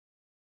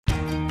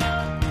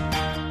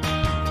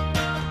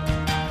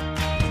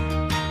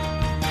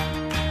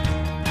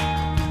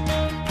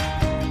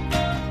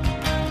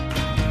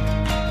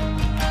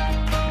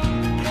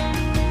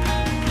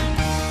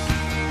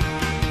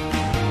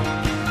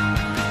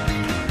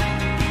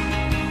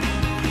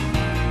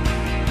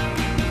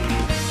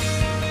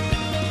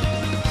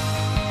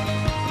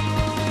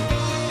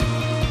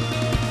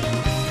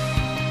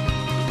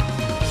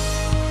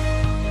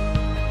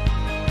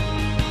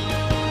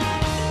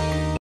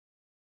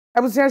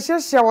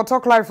Abusianhye wo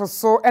talk life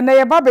so ene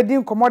ye ba bedi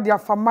nkomodi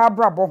afama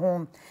brabo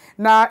ho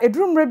na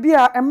edurumre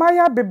bia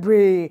emaya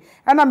bebre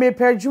ena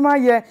mepa adwuma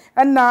ye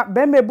ena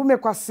be mebu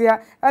mekwasea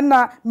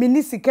ena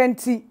minisika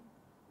nti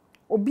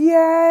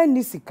obia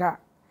ni sika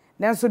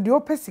nanso de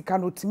opesika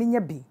no otimi nya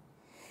bi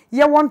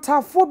ye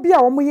wontafo bia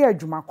wo mo ye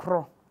adwuma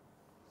kro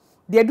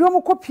de de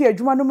wo kopi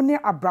adwuma no ne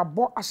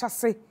abrabo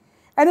ahyase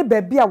ene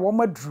ba bia wo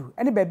maduru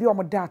ene ba bia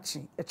wo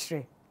daachi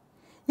ekire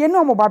ye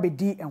no mo ba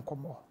bedi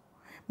enkomo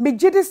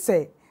megide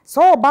se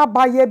so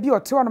baba ye bi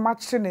ote won ma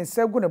kire ne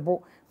nsa gu ne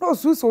bo na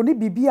osuso oni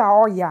bibia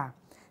oya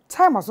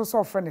time aso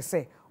so friend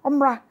say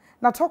omra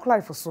na talk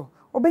life so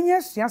obenya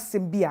asua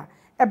sem bia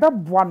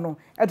ebeboa no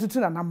etutu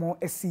na namo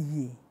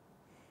asiye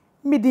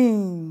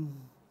midin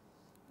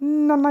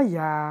nana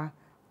ya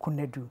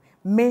kunedu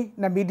me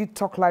na medi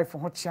talk life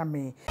ho chia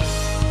me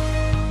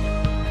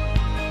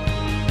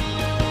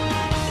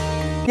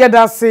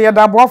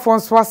yeda boafo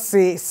nso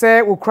ase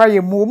se okra ye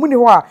mu ni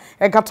ho a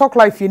enka talk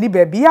life ye ni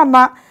ba bia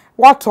na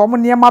wato omo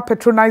niema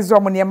patronize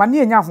omo niema na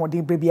enya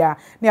hoden bebia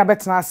na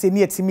abetena ase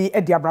ni etimi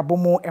edi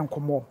abrabomu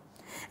enkomo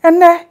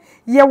enne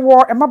ye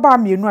wo emaba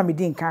mienu a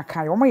medi nka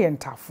kan omo ye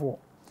ntafo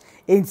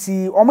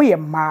enti omo ye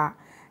ma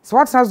so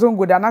watena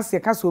zongo da na se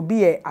ka so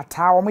obi ye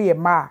ata omo ye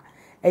ma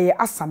eye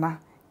asana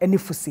eni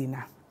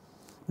fusena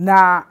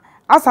na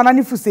asana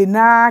ni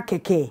fusena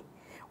keke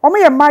omo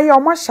ye ma ye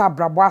omo hya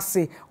abrabo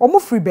ase omo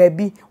free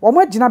baabi omo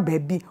agina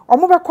baabi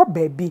omo beko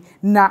baabi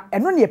na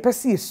eno ne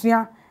yepese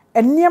esua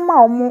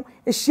eniema omo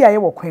ehia ye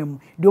wokwan mu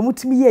de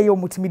omutimi ye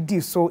omutimi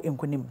di so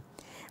enkonim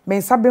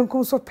mensa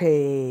benkum so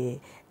pe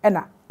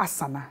ena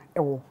asana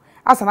ewo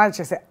asana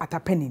che se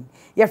atapenin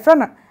ye frɛ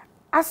na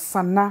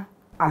asana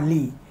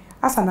ali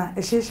asana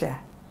ehihia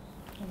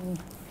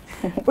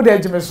o de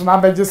adwuma so na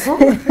abeje so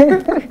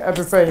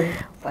eto say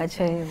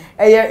wache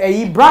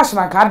eyi brush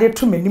na ka de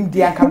to manim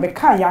di aka be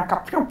kan ya aka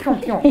pion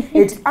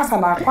eti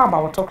asana akwa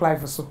ba talk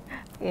life so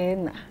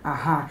na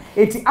aha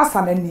eti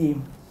asana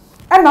nim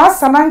ena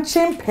asana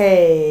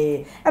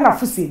nchempe ena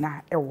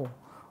fusena ewo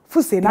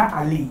fusena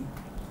ali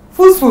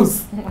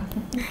fus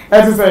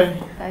eto say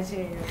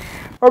wache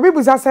obi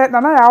buza say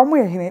na ya omo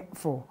ye hene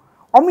fo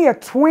omo ye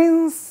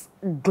twins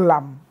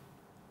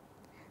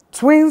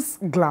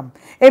glam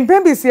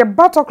empembi se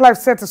talk life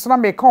set so na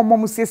me kan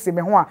omo sese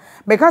me ho a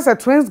me kan say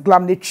twins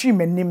glam ne twi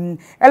manim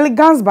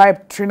elegance by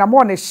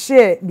trinamo ne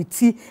share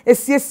miti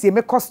esiesie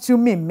me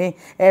costume me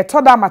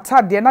toda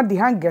matade na the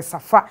hanger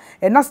safa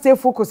na stay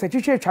focus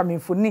atwitwe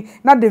twamemfoni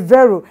na the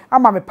vero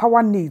ama me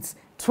power needs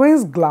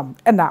twins glam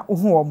na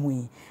ohu omo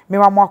yi me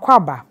ma mo akwa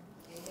ba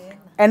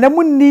ena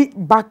mu ni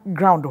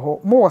background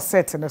ho mo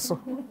set ne so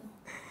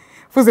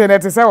fuze na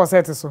te say wo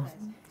set so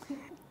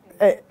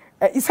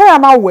Isaya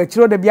ma wo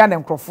akiro da bia na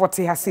nkrofo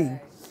te ha sei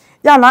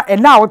ya na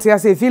ena wo te ha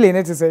sei feeling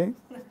it say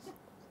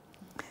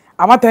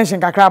ama tension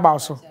kakra ba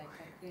so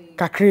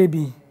kakra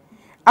bi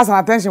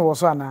asana tension wo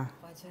so ana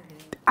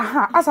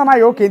aha asana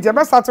ye okay ntia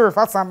be start with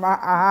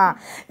asama aha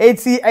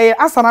eti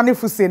asana ne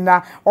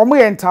fusena omo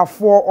ye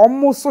ntafo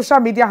omo social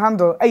media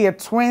handle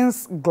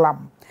twins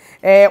glam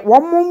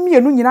womo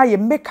mienu nyina ye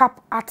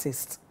makeup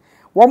artist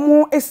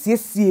womo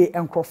esiesie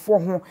enkrofo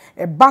ho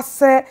ba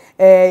se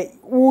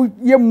wo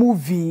ye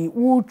movie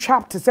wo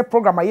chapter se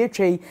program aye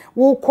twei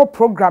wo ko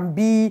program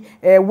bi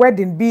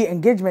wedding bi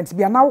engagement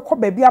bi na wo ko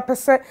ba bi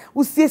apese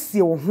wo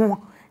siesie wo ho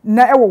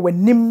na ewo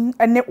wanim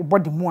ene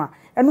obody mu a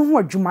eno ho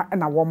adwuma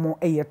na womo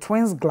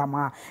twins glam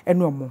a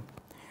eno mo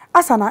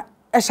asana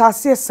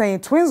ehyasie sen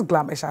twins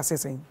glam ehyasie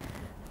sen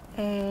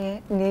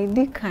ne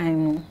di kan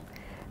no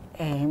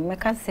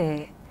meka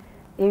se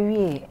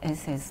ewie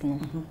SS no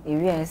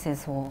ewie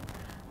SS wo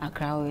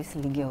Accra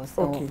Wesley Girls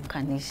or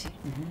Kanishi.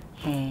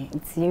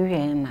 It's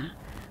area na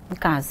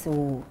because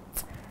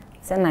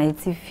se na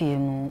iti fie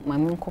no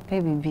mama nkope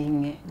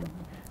bibi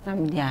na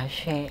me dia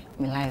share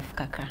my life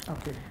kakra.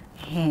 Okay.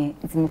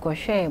 It's me ko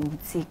share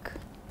boutique.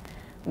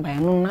 By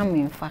no na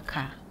me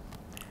mfaka.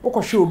 O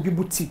ko share obi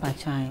boutique.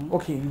 Pachan.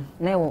 Okay.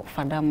 Na wo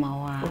fada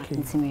mawa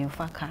it's me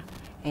mfaka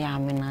ya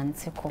me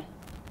nantiko.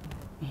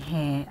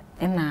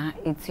 Na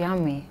itu ya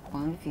me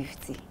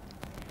 150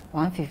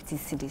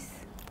 cedis.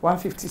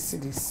 150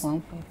 cedis.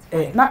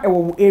 Na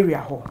ewo area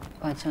ho.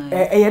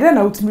 Yede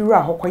na utimi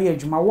wura ho koye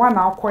adwuma wa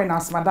na akoy na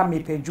asmada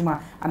mepe adwuma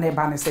ana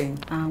eba ne sen.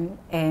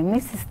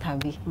 Mrs.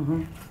 Tabi.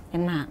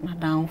 Na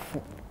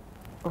downfo.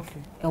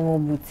 Okay. Ewo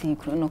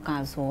boutique no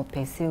ka so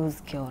per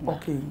sales girl na.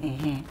 Okay.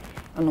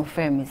 Ono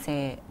fair me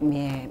say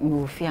me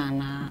ofi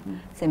ana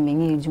say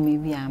menye adwuma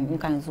bi am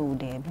nkan so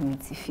de bi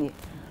metifie.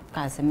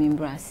 Ka say me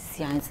bra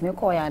sisi anti me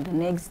call ya the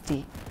next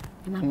day.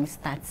 Na me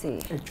start say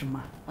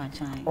adwuma.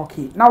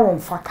 Okay, now one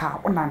faka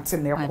on ante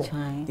na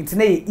eko. It's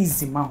na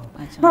easy ma ho.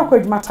 Na kwa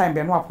adwuma time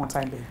be no upon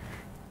time be.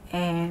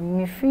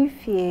 Me free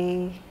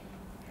fee.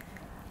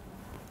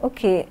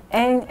 Okay,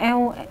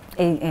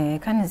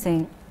 can I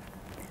say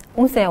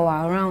once I were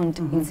around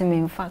into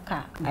me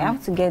faka, I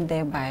have to get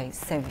there by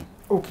 7.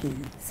 Okay.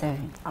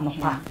 7.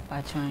 Anopa.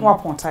 No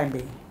upon time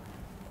be.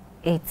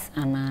 8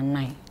 and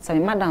 9. So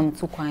madam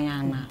took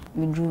kwanya na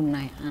me drew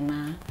 9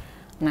 and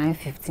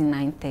 9:50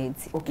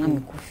 9:30 na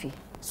me coffee.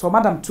 So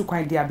madam took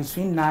quite there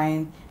between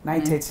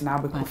 9:30 now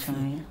be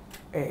coffee.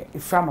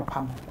 If I'm a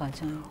pam.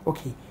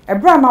 Okay. A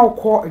brand now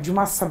call a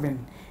Juma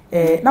 7.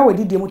 Now we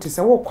did the motor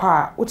say,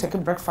 we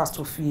take breakfast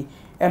to fee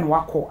and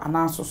wako and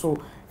answer so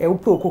a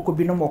upo cocoa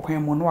be no more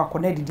coin no wako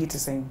nedi did the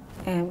same.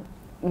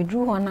 We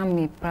drew one on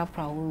me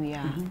proper we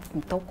are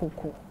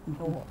tokoko.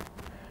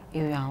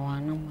 You are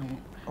one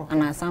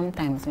and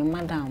sometimes my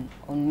madam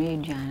on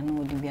radio and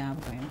would be a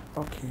brain.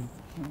 Okay.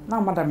 Now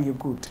madam you're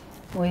good.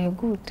 Oh, you're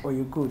good. Oh,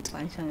 you're good.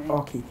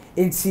 Okay.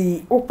 And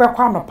see, Opa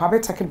Quano,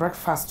 Pabe take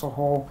breakfast to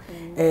her.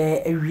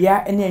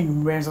 Area any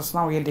enumerators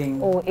now you're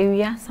doing. Oh,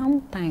 area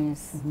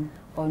sometimes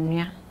or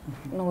near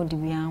no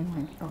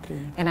DBM. Okay.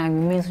 And I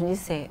mentioned you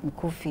say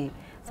coffee.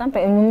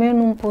 Sometimes you may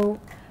not pull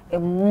a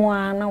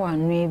more now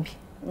maybe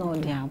no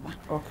diaba.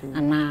 Okay.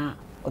 And now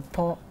a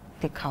pot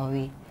take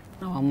away.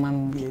 Now a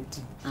man be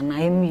and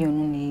I am you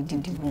need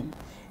the boom.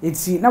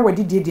 It's now we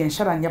did and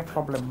shut on your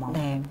problem,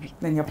 ma'am.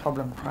 Then your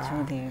problem.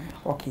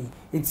 Okay.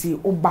 It's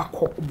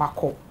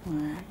obako.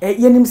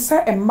 Yenim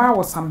say a ma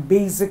was some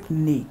basic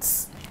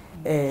needs.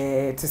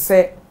 To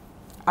say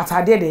at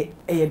I did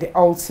the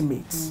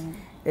ultimate.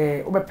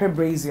 Obepe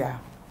brazier.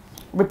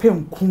 Obepe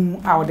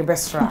mkum out the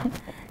best ra.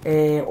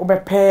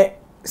 Obepe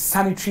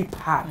sanitary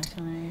pad.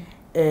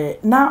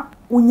 Now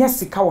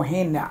unyesika wo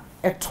hen na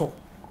eto.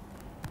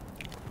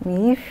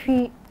 Me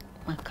ifi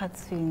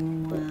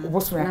makatsu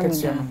what's my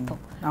akatsu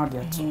now they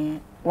are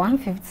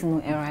 150 no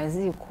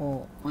rise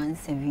call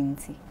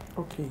 170.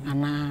 Okay.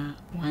 And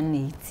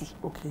 180.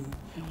 Okay.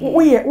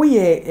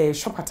 We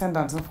shop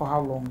attendant for how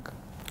long?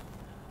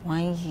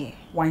 1 year.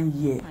 1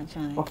 year.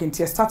 Okay,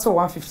 until start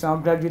 150 now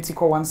graduate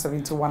call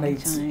 170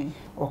 180.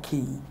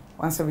 Okay.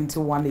 170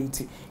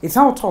 180. It's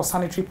how tall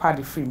sanitary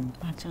pad free.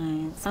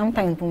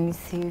 Sometimes when we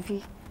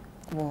see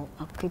well,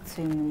 I could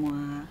say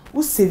more.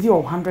 Who save you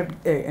 100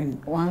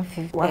 and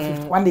 150,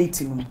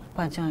 180?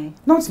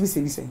 Not to be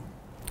say.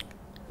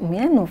 Me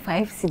no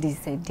 5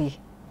 cedis a day.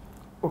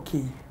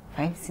 Okay.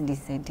 5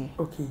 cedis a day.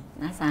 Okay.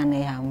 That's an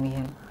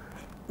me.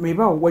 Maybe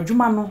what you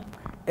man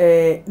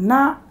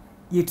na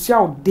you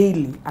chow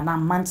daily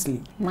and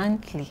monthly.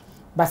 Monthly.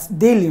 But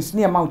daily is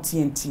near amount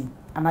TNT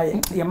and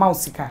I amount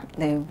sika.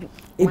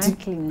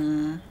 Monthly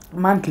na.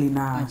 Monthly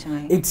na.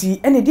 It's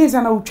any days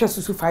and I will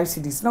trust you 5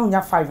 cedis. Now you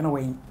have 5 in a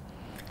way.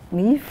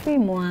 Me free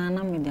more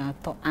na me dey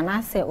ato and I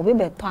say obi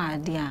beto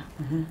ade a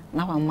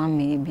na wa ma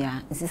me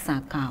bia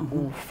nsisa ka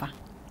ofa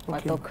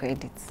wato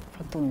credit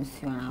fato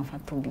nsuo na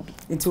fato bibi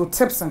into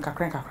tips and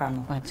kakra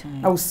no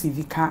na wo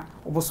CV ka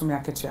oboso me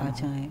aketu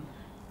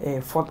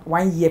ya for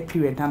 1 year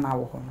period na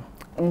wo ho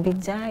no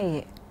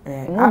mbijai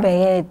no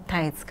be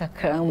tight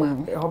kakra ma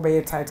ho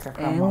be tight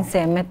kakra ma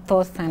say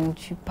metal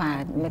sanitary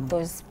pad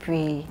metal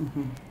spray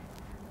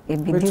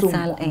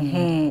Ebedisal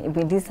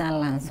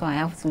so I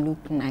have to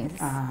look nice.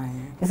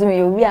 So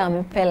we are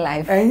me per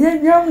life. And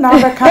you now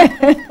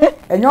beka.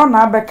 And you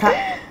now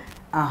beka.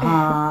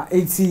 Aha,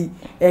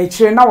 it's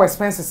now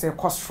expenses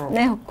cost through.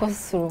 No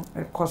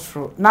cost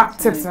through. Not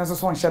tips and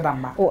so on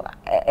shedamba. Oh,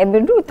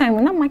 ebedu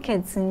time na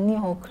markets ni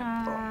ho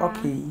kra.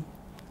 Okay.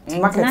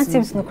 Market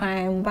tips no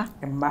kra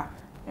emba.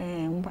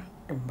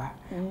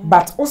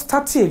 But o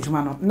start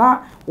adwuma no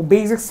na o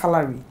basic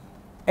salary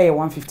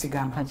 150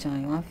 Ghana.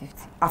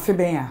 150. Afe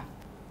ben ya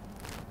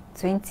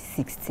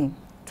 2016.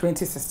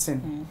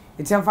 2016.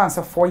 It's am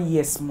fancy 4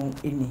 years more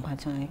in.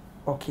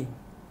 Okay.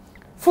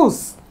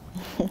 Fools.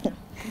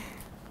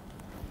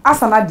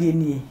 Asana de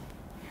ni.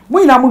 Mu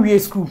ina mu wie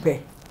school pe.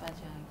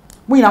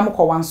 Mu ina mu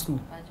ko one school.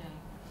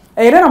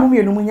 Na mu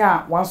mienu mu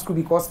nya one school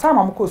because time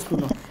am ko school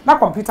no. Na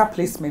computer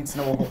placement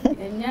na wo.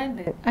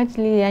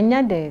 Actually,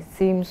 anya the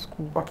same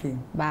school. Okay.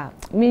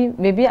 But me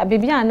baby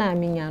ana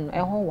me nya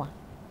no ho wa.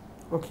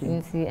 Okay.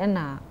 Nti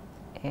na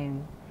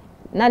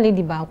na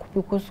lady ba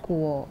ko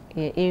school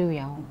e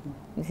area ho.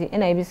 Nti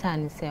na ebisa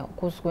ne se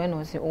ko school na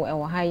o se o e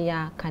wo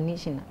higher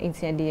connection.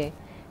 Nti de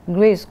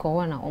Grace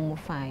ko na omo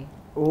fine.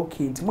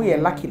 Okay, nti mo ye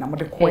lucky na mo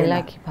de ko na.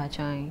 Lucky pa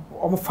chan.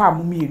 Omo fa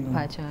mo mienu.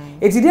 Pa chan.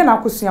 Eti de na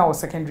akosua wo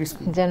secondary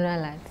school.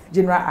 General Arts.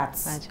 General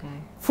Arts. Pa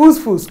chan.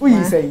 Fools who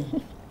you say?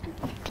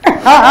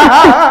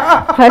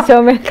 Pa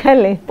chan me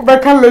kale. Be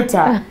kan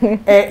later.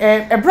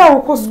 Bra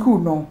wo ko school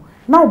no.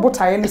 Na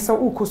obotaye ne se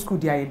wo ko school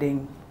dia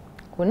yeden.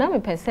 Ko na me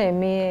pese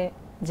me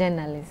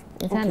journalist.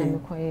 Nti na me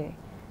ko ye.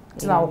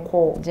 Ti na wo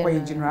ko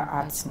General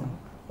Arts no.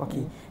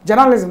 Okay.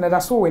 Journalism na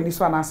so when this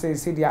one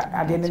say dia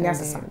ade ne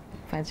asesa.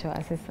 Facho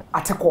asesa.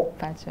 Ateko.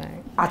 Facho.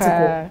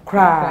 Ateko.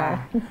 Kra.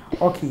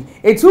 Okay.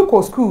 E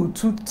took school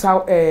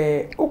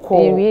 2000 Uko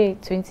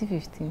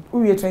 2015.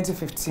 Uye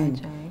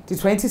 2015. The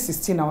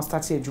 2016 I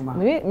started ejuma.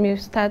 Me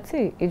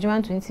started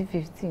ejuma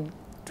 2015.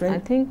 I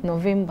think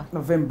November.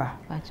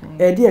 Facho.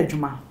 Di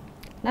ejuma.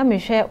 Na me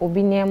hwe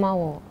obi niema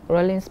wo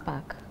Rollins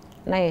Park.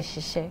 Na ye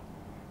hihye.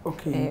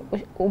 Okay.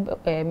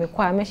 Me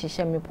kwa me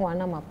hihye me po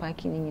na ma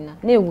park ni nyina.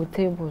 Na ewu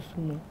tables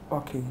mu.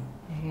 Okay.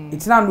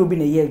 It's now no be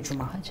na ye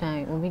adwuma.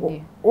 Achai, obi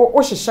de.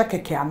 O hihye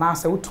keke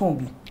anase wo ton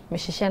bi. Me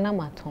hihye na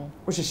maton.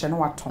 O hihye na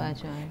waton.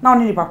 Na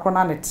oni nipa kro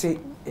na ne te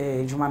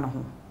adwuma no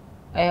ho.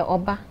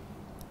 Oba.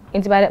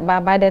 It's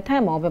by the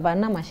time I'll be by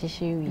now, my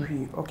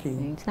shishi. Okay.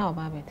 It's now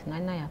about it.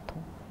 Nine at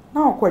all.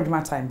 Now, quite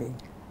my time, babe.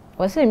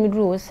 Was a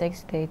middle was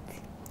 6:30.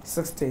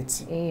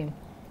 6:30 a.m.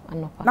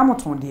 Na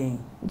moton de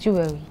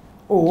jewelry.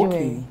 Oh,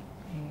 okay.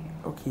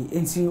 Okay.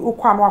 Enti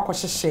ukwa no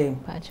akohye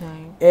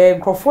Pachan.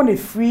 Nkrofo na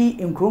free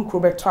nkronkro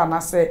beto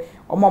anase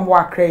omomwo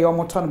akra ye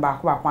omoto no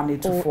baako baako na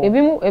etufo.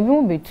 Ebi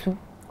mu betu.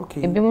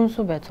 Okay. Ebi mu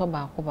nso beto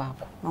baako.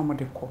 Na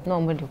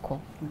omode ko.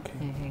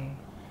 Okay.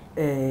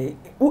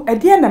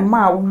 Ede na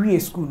ma wie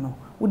school no.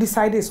 We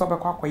decide so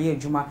bekọ akoye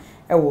adwuma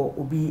ewo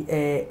obi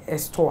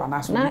store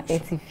anaso. Na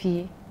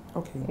etifie.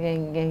 Okay.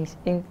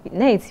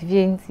 Na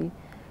etifie nti.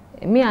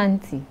 Me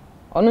auntie.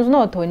 Ono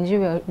no ton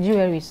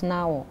jewelry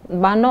now.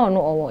 Ba no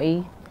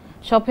owo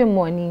shopping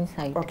mall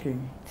inside. Okay.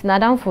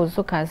 Tinadam for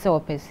so can say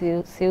or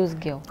sales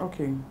girl.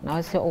 Okay.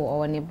 Now say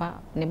oh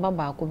neba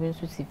ba ko bi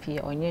nso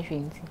tifie onye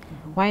hwenti.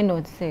 Why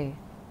not say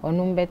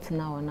onu bet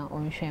na ona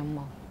onhwe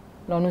mo.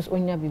 Na onu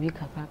onya bibi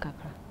kakra.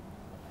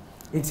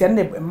 It's an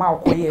ma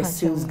okoye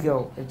sales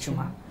girl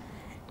adwuma.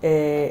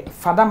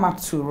 Father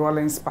Matu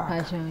Rollins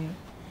Park.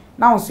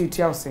 Now so you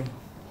tell say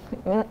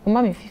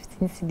Mommy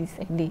 15 cedis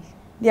a day.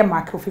 Yeah,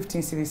 mark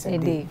 15 cedis a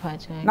day.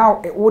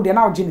 Now wo de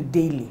now gin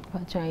daily.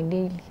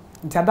 Daily.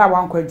 Ntada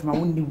wan kwa adwuma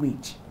wonni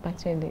wage.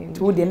 Daily.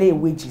 To de na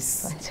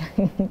wages.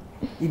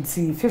 It's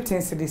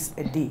 15 cedis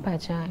a day.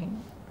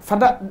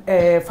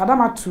 Father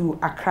Matu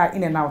Accra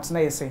in and out na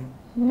you say.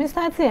 Me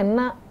start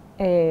na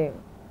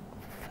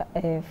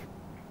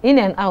in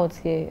and out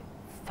here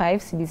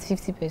 5 cedis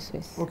 50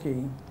 pesos.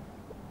 Okay.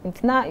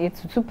 It's now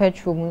it's 2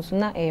 petrol so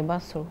na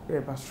baso.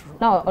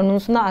 Now on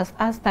so now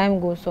as time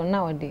goes on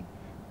nowadays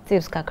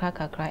tips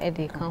kakra e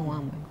dey kan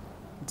one man.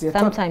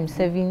 Sometimes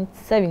 17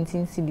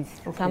 cedis,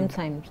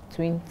 sometimes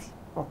 20.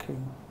 Okay.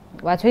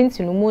 But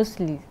 20 no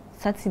mostly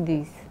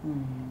Saturdays.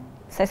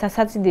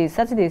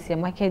 Saturdays a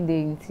market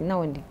day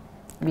nowadays.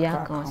 Be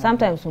account.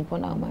 Sometimes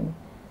upon our man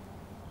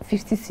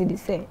 50 cedis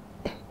say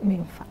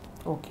me fa.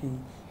 Okay.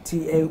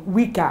 Ti a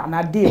week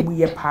na day mu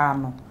ye pa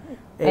no.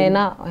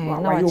 Na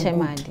wa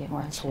chema dey.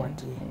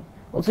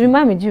 Otu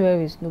ma me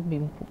jewelry is no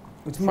bimpo.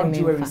 Otu ma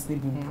jewelry is no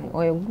bimpo.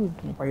 Or you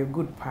good. Or you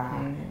good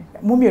pa.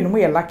 Mummy no mo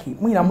lucky.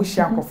 Mu na mo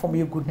hia akofo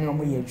mo good no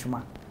mo ye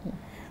adwuma.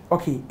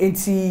 Okay,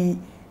 enti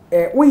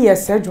we year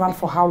adwuma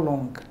for how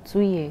long? 2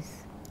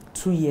 years.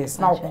 2 years.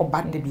 Now ko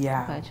bad de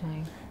bia.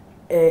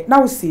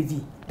 Now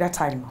save that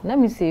time. Let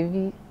me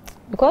save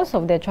because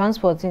of the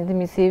transport let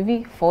me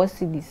save 4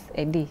 cedis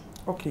a day.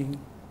 Okay.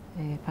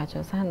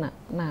 Purchase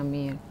na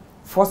me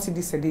 4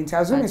 cedis a day.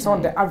 As is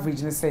on the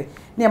average, they say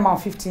near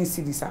amount 15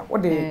 cedis.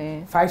 What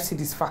the 5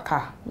 cedis for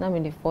car? Now me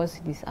the 4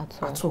 cedis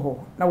at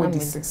all. Now we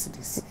did 6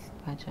 cedis.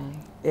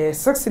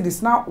 6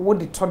 cedis now what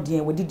the third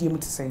year what did you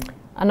to say?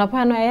 And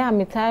upon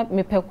me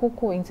pe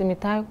kuku into me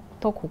tie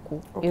to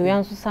kuku. You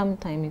answer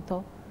sometime me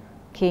to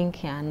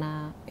kinky and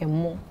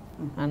emo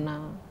and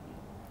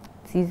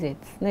TZ.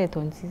 Na it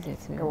on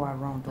TZ me.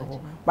 Around the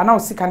whole. But now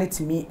see can it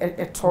to me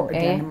a talk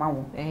again ma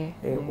o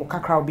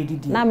kakra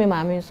obedi. Na me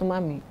mama so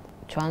mama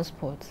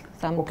transport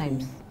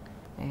sometimes.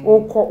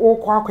 O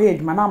kwa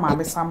adwuma na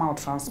ma sama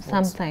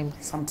transport.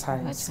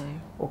 Sometimes.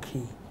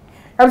 Okay.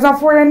 As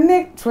for your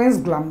neck twins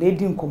glam na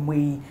edi nkomo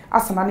yi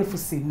asana ne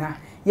fusi na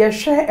ye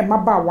hwe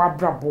emaba wa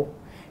brabo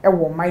e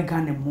wo my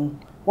Ghana mu.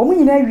 Wo mu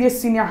nyina wie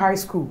senior high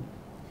school.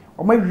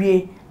 O ma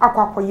wie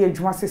akwakoye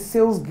adwuma se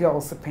sales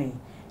girls pen.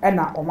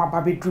 Ena o ma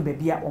babedru ba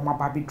bia o ma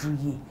babedru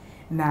yi.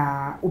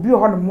 Na obi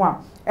ho no mu a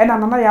ena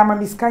nana ya ma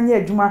miskanya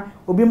adwuma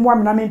obi mu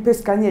amena me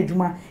peskanya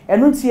adwuma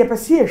eno nti ye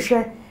pese ye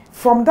hwe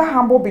from that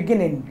humble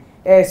beginning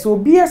so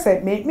obi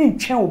ese me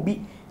ntwen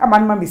obi ama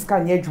ma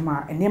miskanya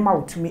adwuma enema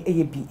otumi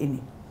eye bi eni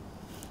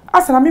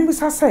asana me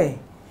musa say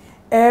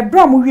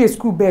bra mu wie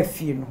school ba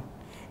fie no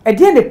e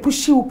de na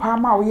pushi wo pa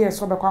ma wo ye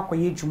so bekwa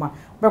akoye adwuma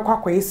bekwa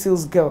akoye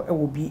sales girl e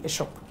wo bi e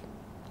shop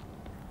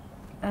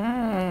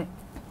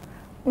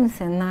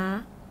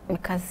nsena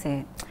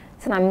mekase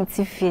sena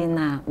mitifie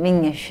na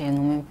menyehwe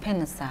no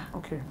mpensa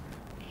okay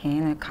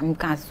na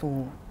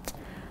kamkaso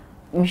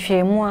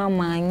mhwe mu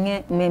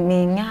amanye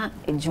menya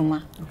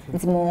adwuma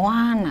nti mo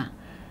wana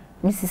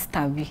mi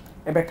sister bi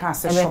ebeka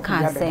se shop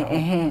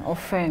ya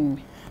offer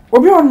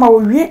obi on ma wo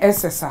wie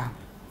SSA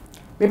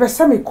me be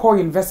se me call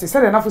university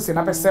say na for say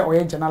na be say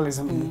oye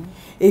journalism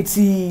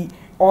eti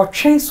or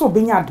train so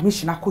obenya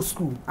admission akọ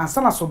school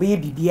ansa na so be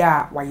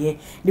bibia waye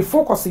the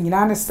focus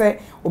nyina ne say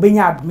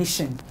obenya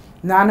admission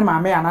na ne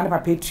maame ya na ne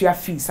papa etua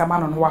fees ama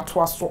no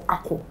wato aso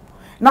akọ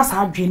na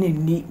sa adwene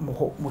ni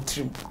mo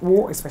motrim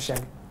wo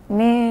especially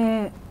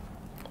me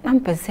am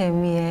pese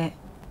me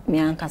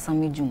ankasa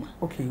medjuma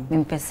okay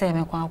me pese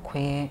me kwa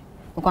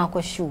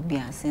akọ shi obi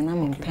ase na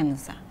me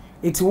pensa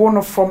it's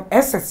one from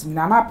SS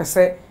na na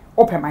pese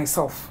open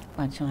myself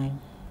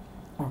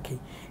okay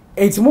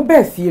it's mo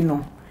be fie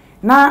no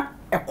na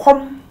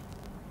ekom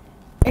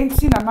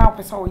enti na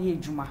pese oye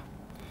adwuma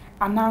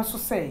ananso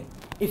say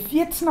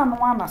efie tena no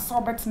ana sa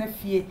obetena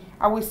fie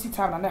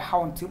awesita na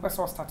how until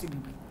pese start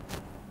bibi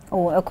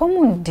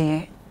ekom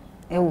de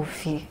e wo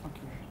fie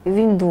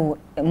even though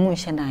mo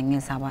hye na anya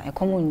saba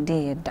ekom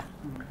de da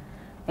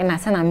na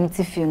sa na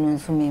meti fie no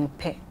nso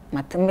mempe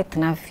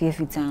metena fie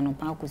fitan no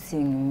pa ko si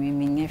enwume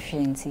menye hwe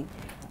nti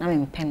na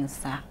mempe no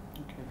sa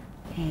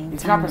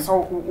it's not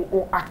so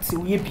active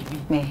we bibi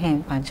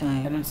me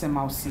pachan and say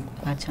mouse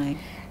pachan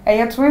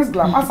twins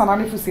glam asana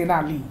ne fu say na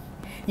ali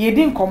ye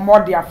din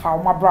commode afa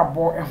o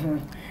mabrabo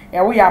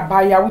ho we ya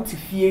ba ya wuti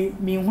fie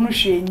mi hunu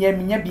hwe nye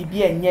menya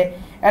bibi enye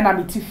na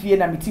meti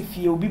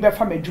fie obi be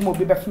fa madwuma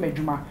obi be fa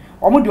madwuma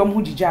omo de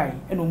omo giggai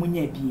na omo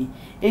nya bie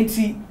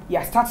enti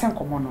ya starting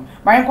komo no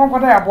ma yen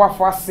konkoda ya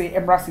boafo ase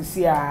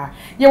embrasisi a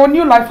ye wo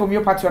new life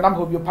homeopathy na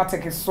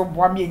homeopathic so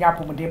boa mi nya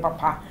apomode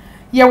papa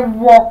ye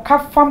wo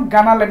Kafam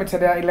Ghana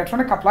Limited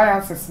electronic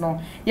appliances no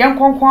yen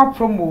konkon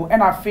promo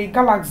na fe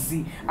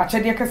Galaxy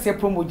achede kese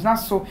promo gina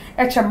so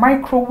eche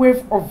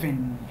microwave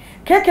oven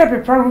keke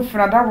prepare roof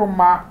na da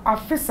roma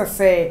afisa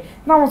se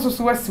na wo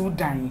so wasi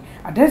udan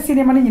adansi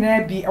ne mane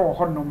nyina bi e wo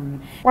honom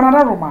wona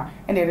da roma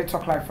e na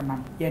talk life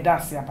nam ye da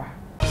ase aba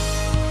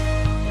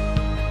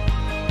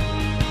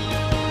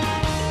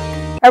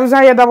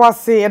Ebuza ye da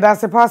wase ye da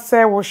se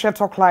passe wo share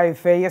talk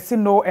life ye see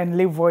no and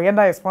live wo ye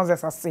na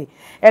sponsors ase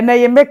and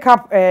ye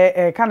makeup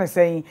can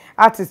say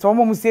artist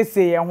omo mu sese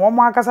ye ho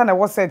mo akasa na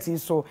wo set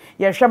so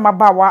ye hwe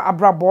maba wa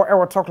abrabo e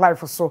wo talk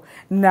life so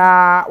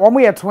na wo mo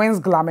ye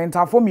twins glam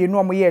entafo mienu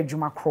omo ye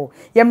adwuma kro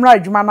ye mra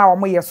adwuma na wo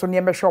mo ye so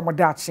ne me hwe omo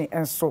da ache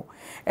enso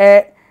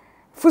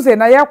fuze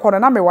na ye kwono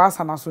na me wa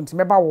asa na so nti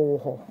meba wo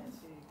ho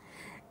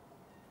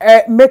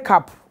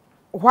makeup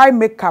why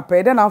makeup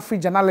then na free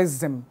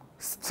journalism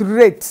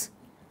straight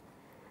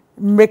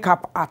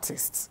makeup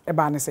artists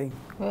ebane say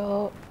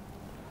well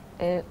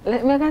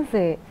let me can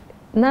say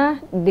na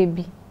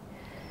debi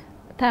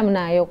time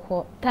na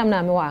yoko time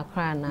na me wa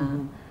Accra na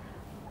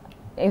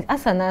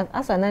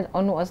asana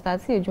ono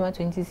start ejuma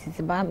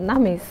 2016 but na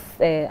me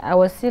I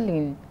was still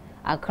in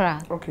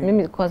Accra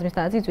maybe because me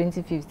started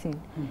 2015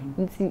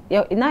 nti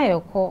na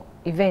yoko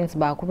events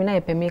ba ko na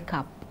ye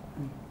makeup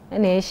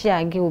na ye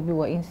share ge obi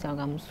wo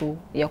Instagram so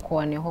ye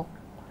ko ne ho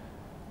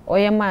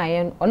oye ma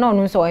ye ono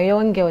no so oye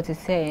young girl to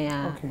say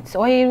ya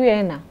so oye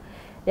wie na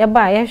ye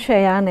ba ye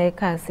hwe ya na e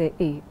ka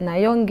say na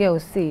young girl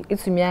say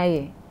itumi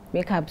aye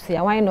makeup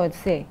say why not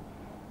say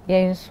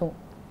ye nso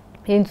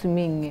ye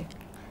ntumi nye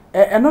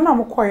eno na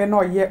mkoye na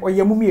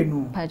oye mu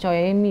mienu pa jo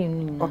ye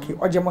mienu okay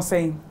oje mo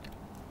say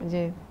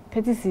oje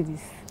 30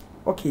 cedis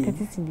okay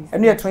 30 cedis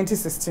eno ye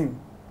 2016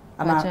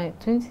 ana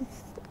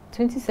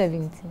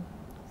 2017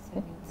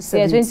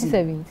 yeah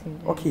 2017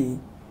 okay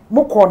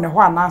moko ne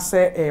ho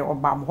anase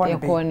oba mo ho ne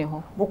be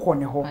moko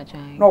ne ho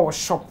no wo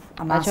shop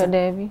anase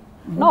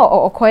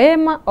no okoye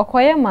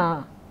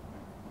ma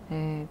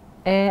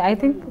I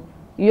think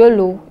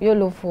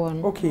yolo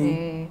phone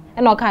okay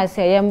and o ka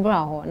say ye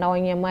mbra ho na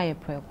onye ma ye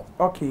preko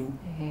okay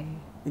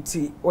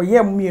iti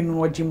oye mienu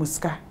no oje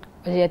muska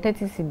oje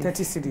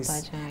 30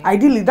 cedis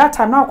ideally that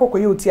time na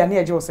akokoye oti ane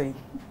eje o say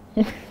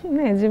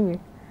na eje mi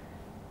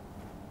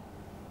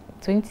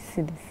 20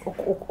 cedis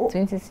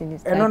 20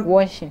 cedis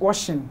like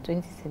washing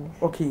 20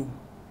 cedis okay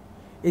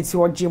it's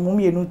oje mu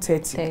mienu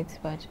 30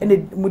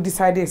 and mu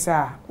decide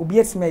say obi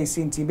etime ayi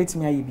senti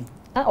betime ayi bi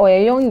o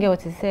ye young girl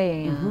to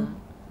say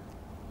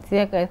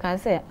ya ti ka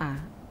say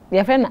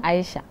your friend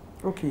Aisha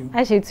okay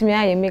Aisha etime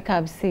ayi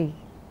makeup say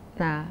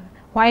na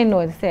why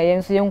not say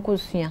yen so yen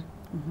kosua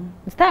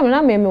this time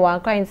na me wa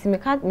cry nti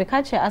me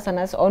ka che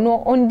asana so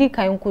ono ondi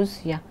kan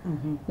kosua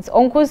nti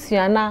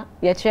onkosua na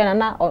ye kire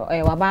na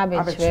wa ba be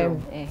kire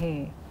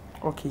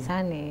okay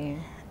sane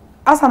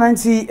asana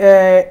nti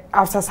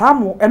after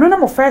samu eno na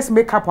mo first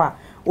makeup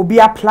obi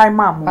apply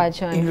mam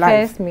in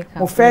life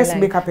mo first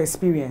makeup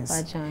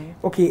experience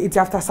okay it's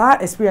after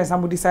that experience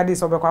somebody decided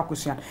so be kwa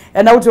kosua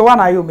and now to one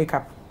are you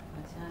makeup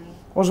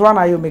was one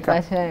are you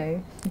makeup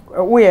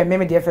we are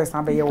maybe the first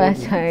time be you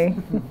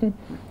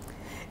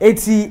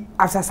it's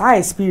after that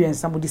experience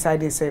somebody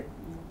decided say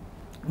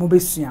mo be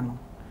sua no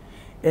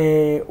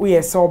we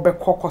are so be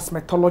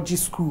cosmetology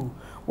school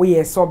we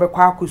are so be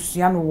kwa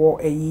kosua no wo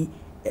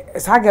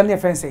sa girl ne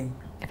friend say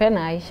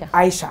na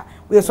Aisha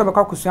we are so be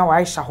kwa kosua wo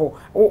Aisha ho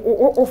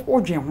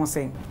o dwen ho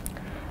say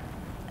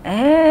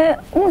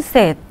who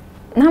said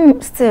na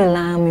still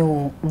na me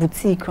wo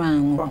boutique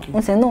ran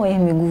who say no e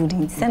me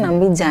good say na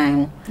me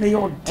jan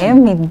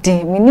me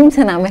de me nim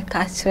say na me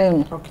ka kire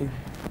no okay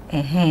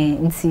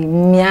nti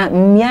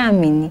mia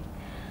mini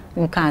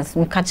mka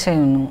kire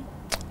no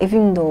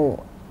even though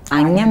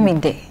anya me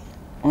de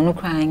onu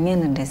kra anya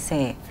no de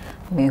say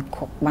me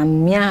ko ba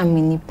mia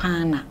mini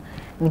pana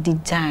me di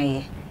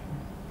jaye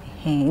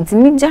nti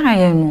mi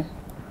jaye no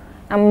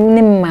am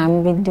ne ma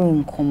me di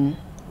nkom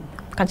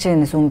ka kire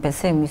ne so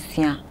mpese me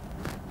sua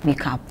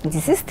makeup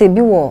the sister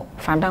bi wo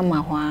fada ma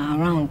ho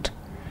around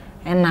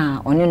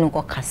na oni no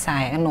ko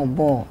kasai na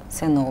obo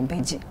se na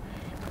obeji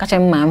ka kire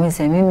ma me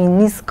se me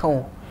niska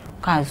o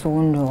ka so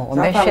ndo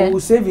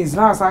obehwe savings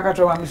na asa ka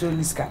kire wa me so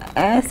niska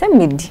se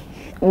me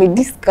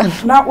diska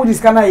na o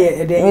diska na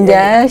ye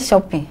de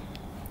shopping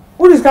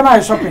o diska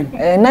na shopping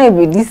na e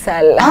be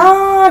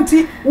disala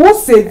ti wo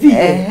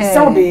save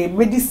so de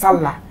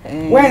medisala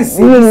when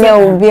see me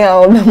obi a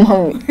obe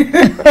mami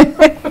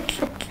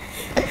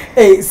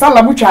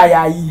sala mu twa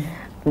yayi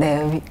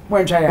There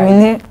when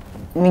try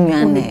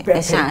Minyane,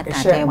 a shot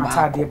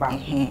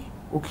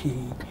okay.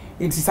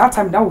 It's that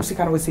time that we see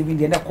can we saving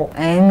the neck.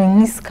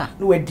 Niska.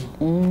 No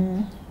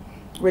wedding.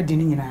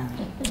 Wedding in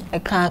a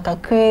car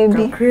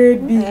crabby,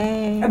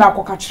 and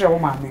I'll catch your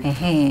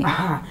mammy.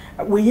 Aha,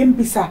 we yim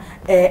bisa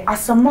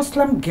as a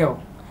Muslim girl.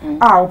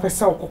 I'll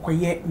person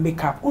cocoye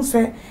makeup.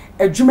 Unse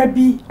a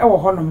jumabi or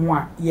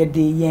honomoa ye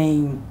de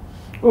yang.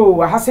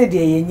 Oh, I have said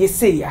ye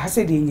say, I have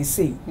said ye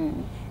say.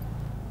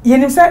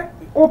 Yen said,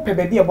 oh,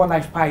 baby, a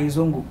life pie is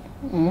ongo.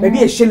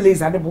 Maybe a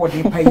shillings and the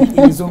body pie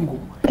is ongo.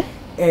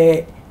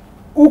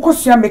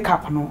 Ukosua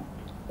makeup no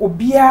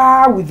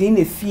obia within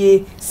a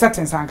few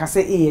settings and can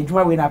say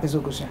adwuma we na peso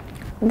kosua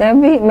there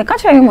be me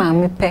catch you ma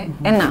me pe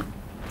na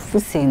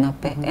fusi na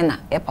pe na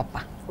e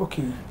papa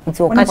okay nti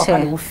o catch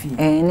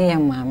ne ya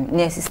ma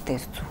ne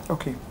sisters too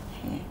okay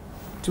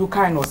two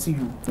kind of see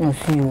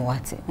you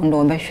what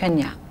ndo be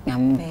hwanya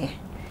nyambe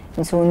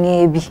nti o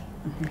ne bi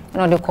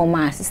na de come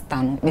my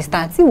sister no me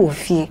start wo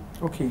fie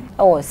okay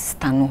I was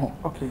sister no ho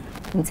okay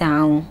nti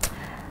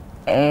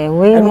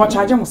we and what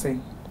charge am say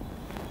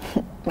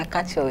me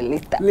catch you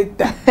later.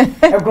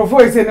 A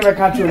professor say never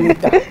catch you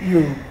later.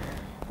 You.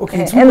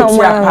 Okay, two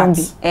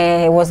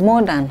it was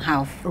more than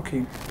half.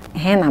 Okay.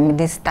 Hen am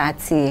dey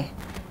start here.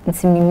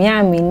 Nti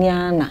me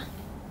na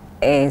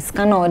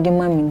scanner odi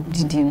ma me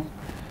didi no.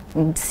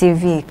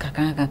 CV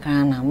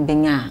kakaka na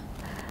mbenya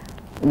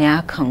ne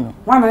aka no.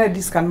 One na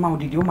this scan ma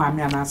didi o ma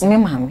me anasa. Me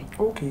mami.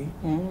 Okay.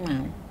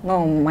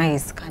 No, my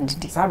scan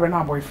didi. Sabe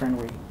na boyfriend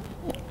way.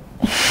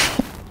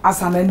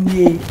 Asana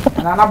nie,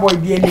 na boy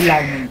bi any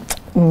line.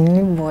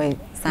 Only boy,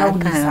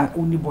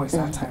 only boy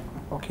that time.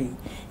 Okay.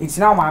 It's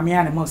now my me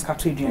and most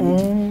catch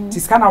education.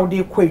 It's kind of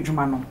the kwa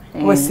edwuma no.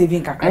 We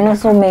saving kakra. And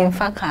also me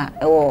mfaka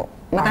e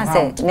make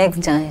say next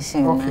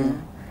junction. Okay.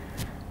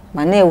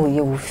 Ma na wo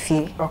ye wo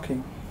fie. Okay.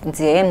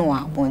 Nti e no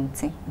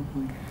abonti.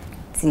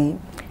 Ti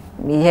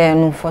me here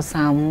no for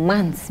some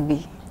months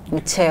bi.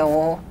 Me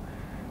chewo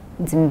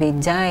nti mbe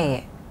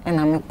jaye and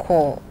I me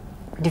call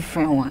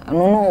different one. I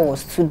no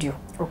was studio.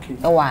 Okay.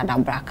 E wa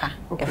Adabraka.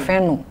 E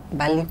friend no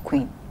Bali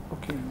Queen.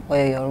 Okay.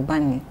 Oyo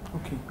Yorubani.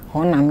 Okay.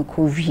 Hona me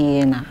ko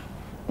wie na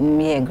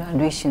me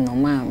graduation no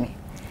ma me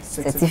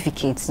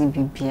certificate ni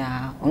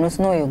bibia. Ono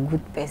so no a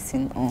good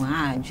person on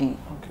ha adwin.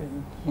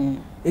 Okay.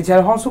 It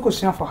your also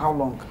question for how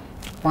long?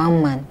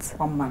 1 month.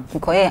 1 month.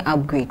 Because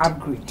upgrade.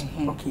 Upgrade.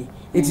 Okay.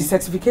 It is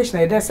certification.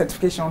 It is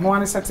certification. No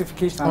one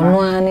certification. No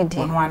one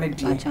did. No one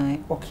did.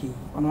 Okay.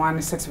 On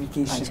one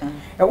certification.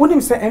 When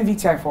you say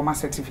MVTI for my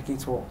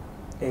certificate or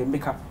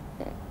makeup,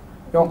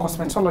 your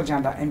cosmetology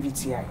under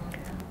MVTI.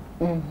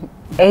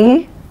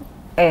 Me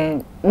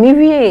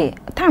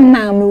time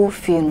na me wo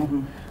fie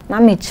no na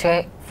me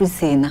che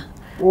fusena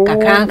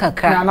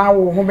kakra na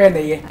wo ho be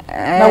ne ye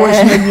na wo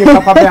hye nie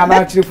papa be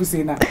na kire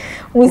fusena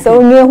we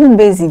so me hu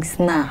basics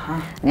na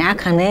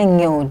aka na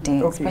enye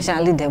odi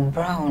especially the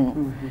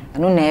brown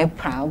no na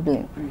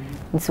problem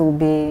nti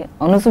be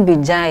ono so be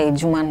jai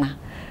ejuma na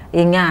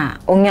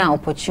onya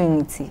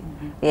opportunity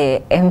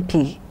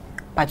MP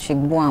Patrick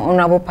Boam,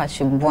 Honorable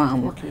Patrick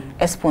Boam,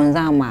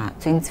 sponsor ma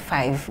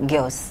 25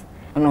 girls.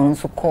 And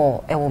also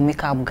call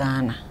makeup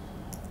Ghana.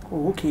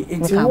 Oh, okay.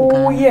 It's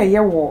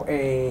yeah, wo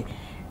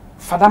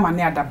Father Mane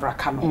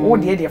Adabraka no. Oh,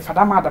 the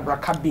Father Mane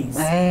Adabraka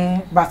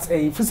base. But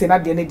if you say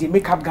that the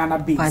makeup Ghana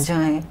base.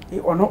 Pajai.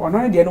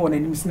 Ono the no one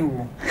any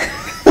no.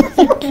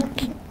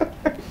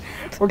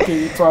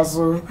 Okay, it was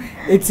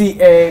it's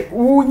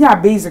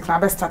nya basic na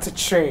be started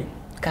tray.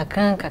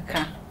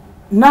 Kakra.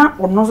 Na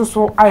ono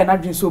so aya na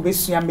dwen so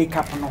obesua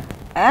makeup no.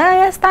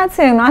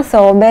 Starting as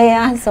obey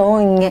as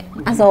onye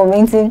as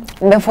obenti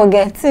be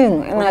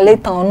forgetting na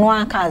later on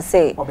one can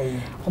say obey.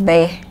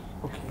 Okay.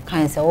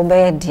 Can say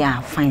obey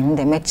dia fine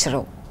the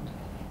metro.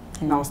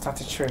 Now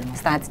started training.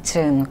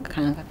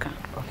 Kakra.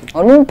 Okay.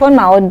 Onu po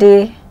na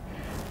ode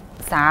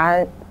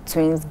sa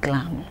twins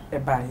glam. E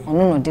buy.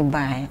 Onu no dey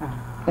buy.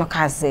 No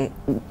can say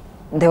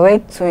the way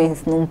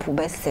twins no po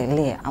be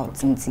sell out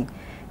nti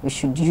we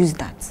should use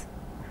that.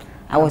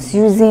 I was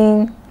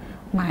using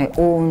my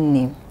own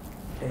name.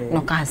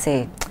 No can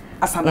say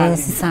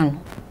Asana.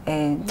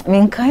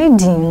 Me kai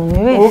din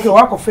me. Okay,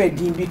 wa ko fe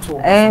din bi to.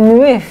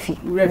 Me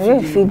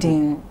refi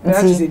din.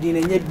 That is din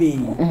enye be.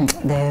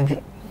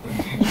 There.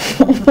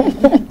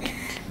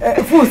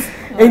 First,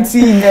 and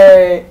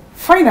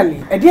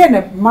finally, at the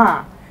end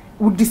ma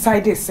we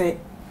decided say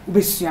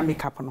obesua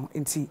makeup no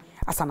enti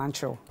Asana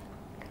ncho.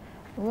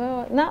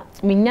 Well, na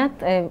minya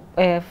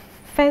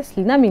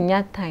firstly na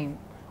minya time.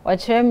 Or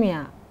me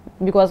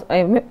because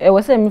I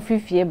was saying me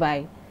free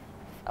by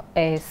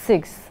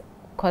 6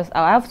 because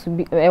I have to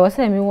be I was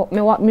saying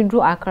me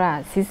do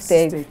Accra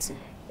 6:30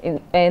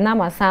 na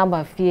ma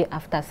samba fie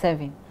after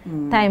 7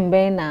 time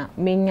be na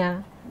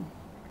menya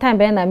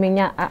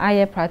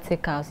aye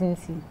practical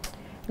since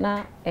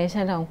na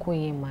shada nko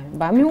yema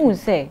but me who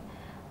say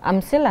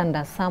I'm still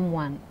under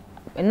someone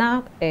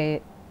na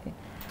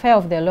fear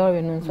of the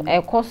Lord no so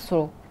e cost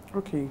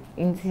okay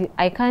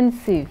I can't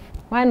save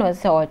why not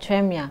say or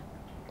tremia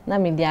na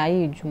me dia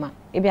ejuma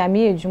e bia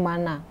me ejuma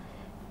na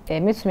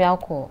metumi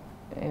akọ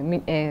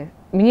me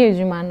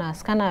ejuma na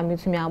scanner me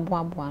to me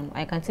aboa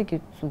I can take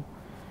it to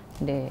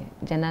the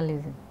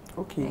journalism.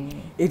 Okay.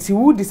 It's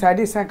who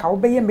decided say ka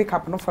obey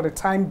makeup no for the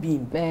time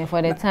being.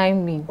 For the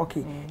time being.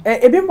 Okay.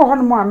 Ebi mo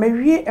hono mo a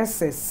mewie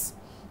SS,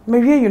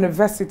 mewie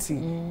university.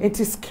 It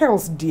is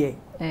skills dear.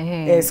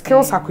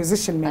 Skills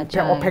acquisition me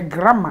pe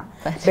grammar.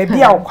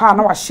 Baby a kwa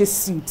na wa hye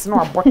suit na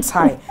wa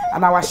botai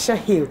ana wa hye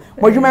heel.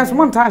 Mo dwuma so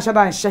mo ntan hye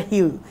dan hye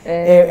heel.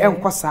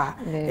 Enkosa.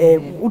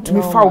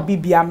 Utumi fa obi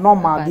bia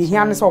normal. The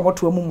here ne so mo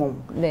to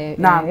amumom.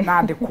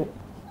 Na de ko.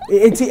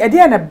 Enti e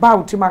dey na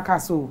about maka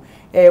so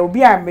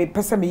obi a me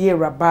pese me ye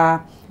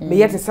raba me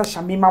yet say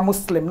Shamima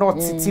Muslim not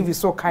TV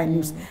so kind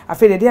news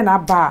afi de dey na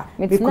ba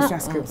me question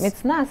skills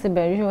it's not say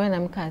be when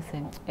am ka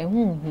say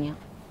ehun hia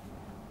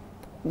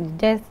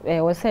just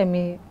we say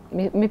me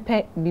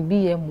pe bibi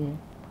ye mu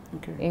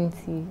okay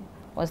enti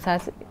o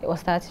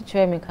start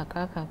try me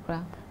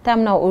kakra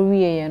time na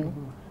oriye ye no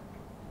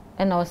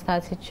and I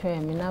start try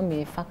me na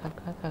me fa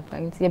kakra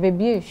enti ye be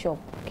bi shop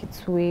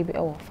kitwe be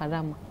o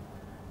fadama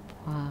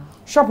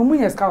shop mu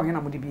yes ka o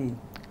hena mo de bi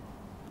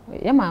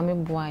ya mama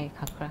boy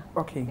kakra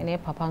okay ene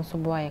papa nso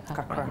boy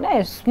kakra na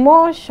a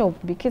small shop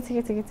be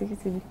kiti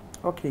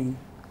okay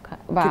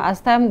but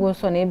as time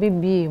goes on e be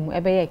mu e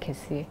be ye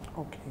kese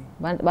okay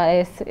but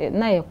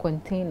na ye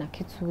container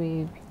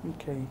kitwe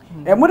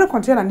okay mo de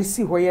container ni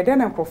si ho ye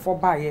den enkrofo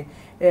ba ye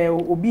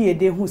obi ye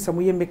de hu se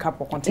mo ye makeup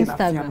container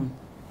Instagram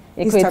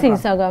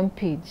Instagram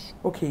page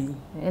okay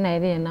and I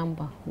dey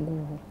number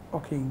Google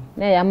okay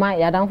na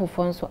ya dan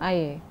fofo nso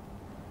aye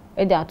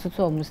Ede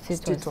atutu omu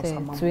status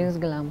twins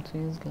glam.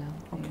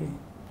 Okay.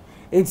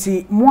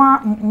 Eti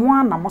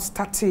mo na mo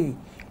start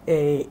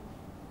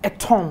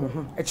eton mo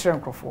ho e kire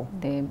nkrofo.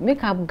 The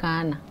makeup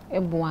Ghana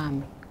eboa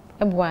me.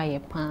 Eboa ye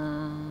pa.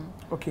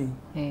 Okay.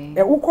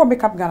 Wo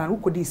makeup Ghana wo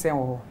kodi sen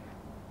wo.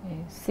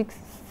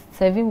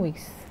 7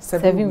 weeks.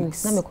 7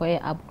 weeks. Na me ko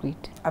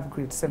upgrade.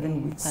 Upgrade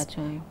 7 weeks.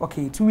 Pachai.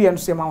 Okay, 2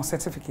 years no my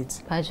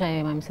certificate.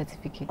 Pachai my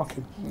certificate.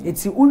 Okay.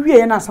 Eti wo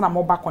wie na sa na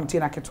mo ba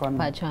container ketwa no.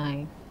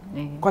 Pachai.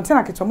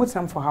 Container ketwa mo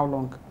time for how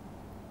long?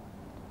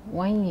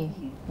 1 year.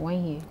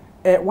 1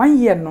 year. 1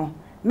 year no.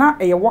 Na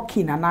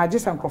working na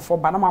just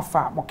nkrofo ba na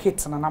mafa mo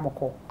kit na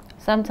mo.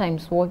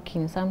 Sometimes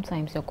working,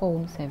 sometimes you call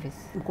home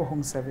service. You call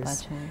home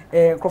service.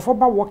 Nkrofo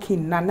ba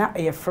working na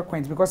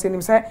frequent because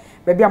you say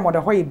baby am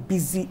the whole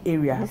busy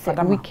area for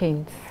the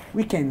weekends.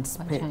 Weekends.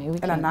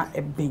 And na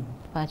e bin.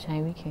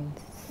 Pachai weekends.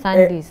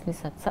 Sundays,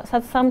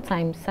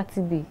 sometimes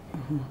Saturday,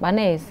 but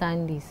na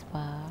Sundays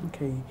pa.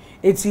 Okay.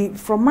 It's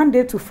from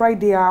Monday to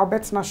Friday. I'll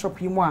bet na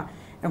shop you more.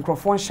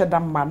 Nkrofo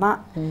shedam ba na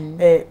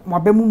mo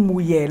abemu mu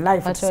ye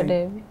life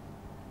say.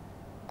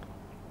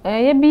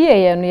 Ye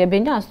biye ye no ye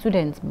benya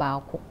students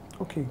baako.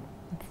 Okay.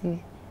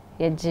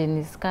 Ye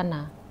genius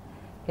kana.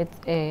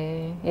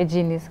 Ye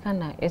genius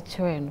kana e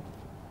chere no.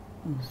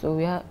 So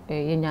we are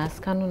ye nya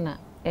skano na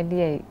e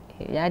de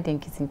ya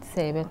denkiti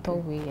say e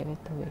beto we.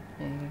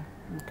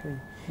 Okay.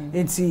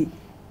 Enti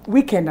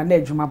weekend na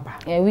adwuma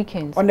ba.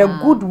 Weekend. On a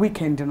good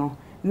weekend no.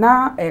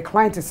 Na a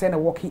client is saying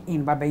working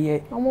in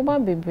babaye. Omo ba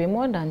bebre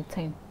more than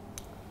 10.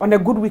 On a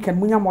good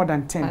weekend munya more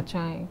than 10.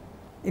 Pachai.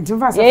 It's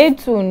fast. Yeah,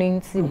 2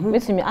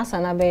 ninti. Me asa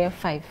na be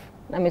 5.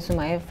 Na me so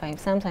my 5.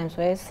 Sometimes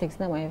we 6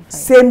 na my 5.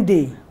 Same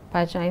day.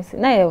 Pachai.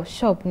 Na your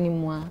shop ni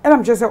mo. And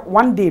I'm just say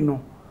one day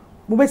no.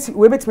 We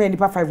bet me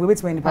nipa 5, we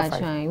bet me nipa 5.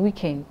 Pachai,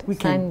 weekend.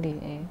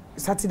 Sunday.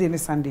 Saturday and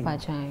Sunday.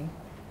 Pachai.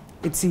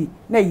 It's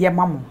na ye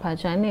mamo.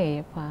 Pachai na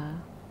ye pa.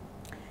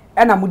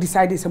 And I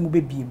decide say mu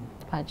be biem.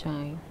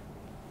 Pachai.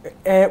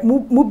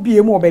 Mu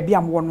biem o ba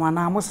biem wo no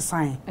ana mo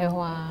sesan.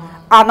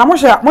 Ehwa. Na mo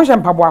hye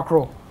mpabo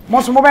akro.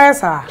 Mo so mo ba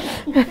yesa.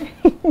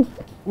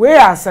 We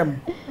asem.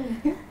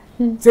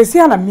 Sesi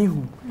ana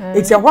mihu.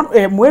 Eti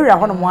mo area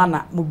ho no mo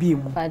ana mo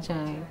biem.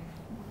 Pachai.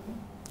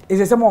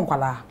 Ese se mo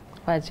nkwala.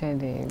 Pachai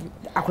de.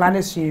 Akwala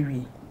na so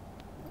ewie.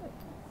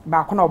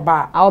 Ba ko na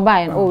oba.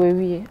 Oba en o we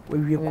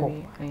wie ko.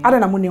 Ada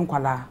na mo ni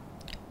nkwala.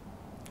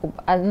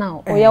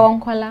 Now o ye won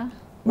kwala.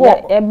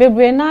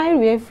 Bebre na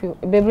ewie fi.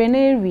 Bebre na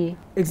ewie.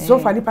 It's so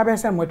far nipa be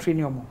say mo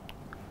training omo.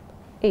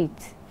 8.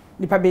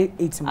 Nipa be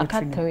 8 mo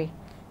training.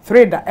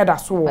 3 da eda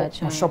so wo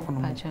shop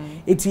no.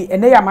 Eti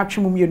ene ya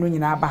matwe mu mienu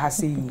nyina ba ha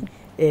sei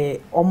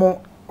omo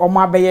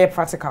abeye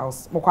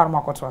practicals mo kwa no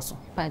akoto aso.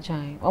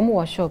 Pachai. Omo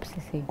wo shop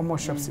sisi. Omo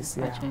shop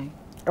sisi. Pachai.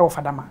 E wo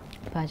fadama.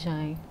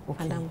 Pachai.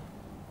 Fadama.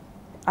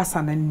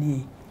 Asana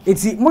nie.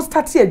 Eti mo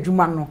start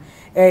adwuma no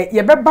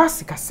ye be ba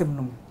sikasem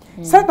no.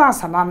 Said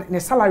asana ne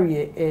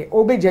salary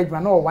obeja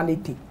adwuma no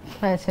 180.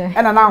 Pachai.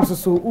 And na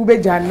so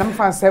ubeja nam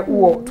fan say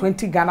wo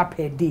 20 Ghana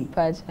per day.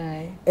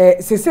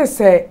 Pachai.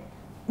 Se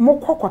mo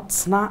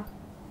kokotna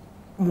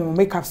mo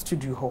makeup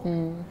studio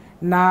ho.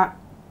 Na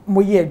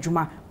mo ye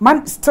adwuma.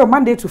 Still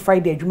Monday to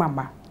Friday adwuma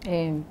ma.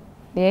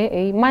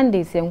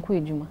 Monday se nko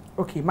adwuma.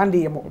 Okay,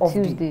 Monday mo off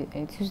day.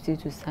 Tuesday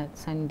to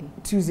Sunday.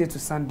 Tuesday to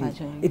Sunday.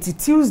 It's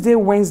Tuesday,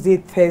 Wednesday,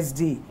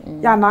 Thursday.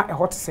 Ya na e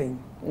hot saying.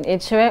 Ye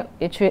chere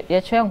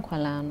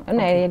nkwala no.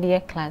 Na ye dey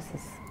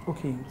classes.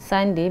 Okay.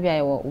 Sunday bia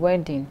ye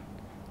wedding.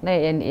 Na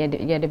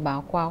ye de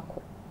ba akwa.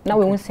 Na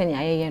we hu sene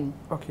ayeye no.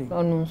 Okay.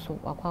 Onu nso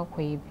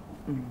akwa ye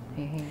bi.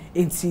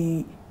 It's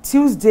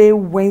Tuesday,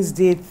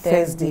 Wednesday,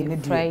 Thursday,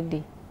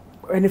 Friday.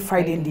 Any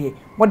Friday in the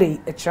what they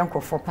a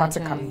chunk for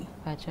practically.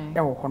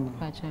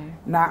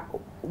 Na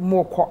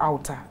more call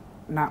outer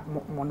na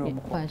mono.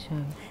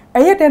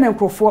 Aye den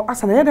enkrofo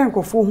asa na den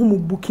enkrofo hu mu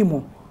booki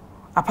mo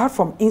apart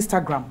from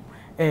Instagram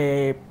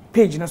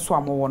page na so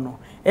amowo no.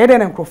 Aye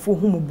den enkrofo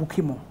hu mu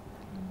booki mo.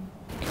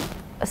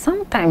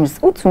 Sometimes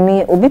to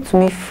me obi to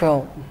me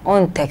feel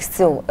on text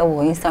still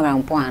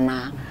Instagram po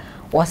ana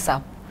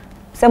WhatsApp.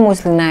 Say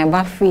mostly na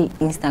ba free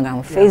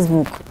Instagram,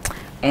 Facebook,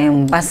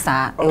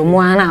 basa mo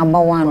ana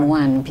aba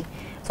one bi.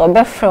 So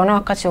be free na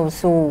ka che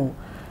so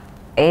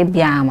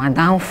bia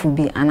madam fu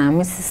bi ana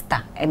my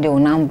sister e de o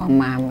number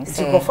ma me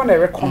say. Go for na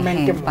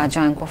recommend them. Ba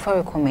join go for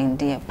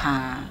recommend e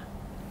pa.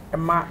 E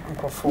ma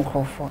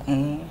nkofo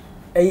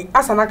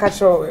asa na ka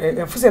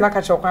che fu se na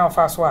ka che kwan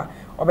fa so a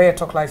obey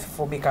talk life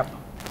for makeup.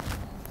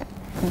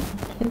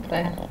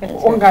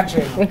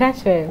 Ongachwe.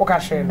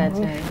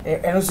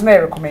 And also na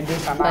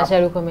recommendation.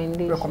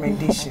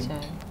 Recommendation.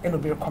 And will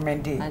be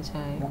recommended.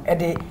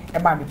 Ede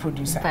ema me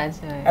producer.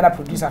 And a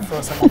producer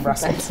for some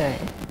Brussels.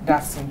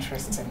 That's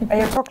interesting.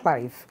 I talk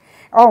live.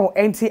 Oh,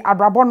 enti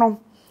abrabono.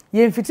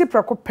 Ye mfiti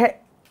prekope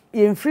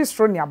ye free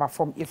stro ni aba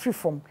form, ye free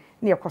form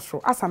ni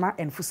ekosro. Asana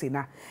enfusi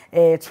na.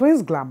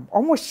 Twins Glam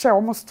almost share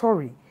almost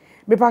story.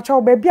 Me pa cha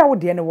oba bia wo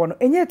de ne wo no.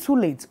 Enye too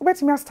late.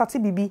 Obetimi start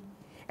bibi.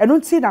 Eno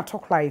nti na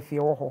talk live ye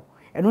wo ho.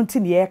 Eno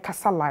nti ne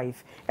kasa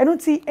live. Eno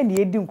nti ene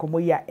ye di nkomo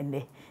ya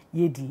ene.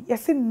 Ye di.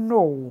 Yes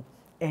no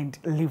and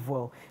live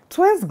well.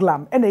 Twins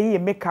Glam ene ye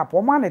makeup.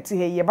 Wo ma na ti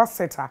he ye ba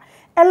setter.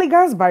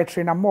 Elegance by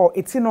Trainer More.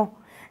 Etino.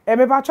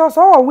 Me ba cho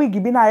so wo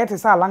wig bi na ye te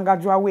sa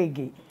langajua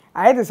wig.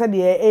 Aye te se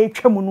de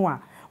twam nu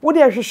a. Wo de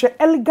hwehwe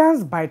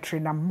Elegance by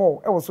Trainer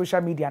More. E wo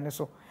social media ne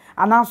so.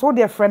 Ana so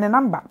de friend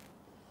number.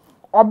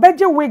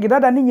 Obeje wig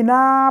dada ni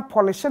nyina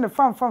polish ne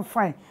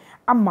fine.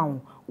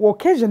 Amount.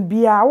 Occasion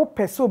bia wo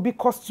pese obi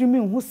costume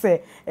hu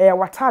se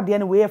watade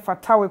ne we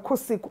fata we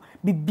kose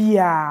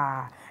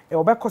bibia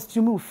obi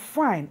costume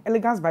fine.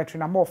 Elegance by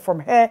Trainer More from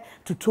hair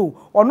to toe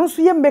ono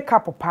so ye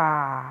makeup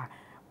pa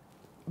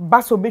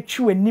baso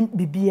bechu anim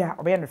bibia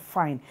obi ne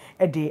fine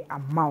e de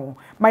amount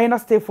my na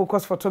stay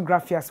focus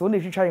photography as when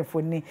you try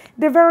phone ni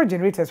the very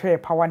generators where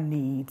power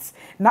needs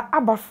na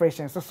aba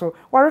fresh so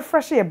we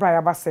refresh your bra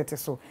aba set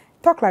so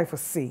talk life for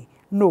say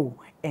no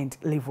and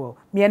live well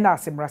me na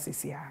asemra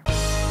sisia.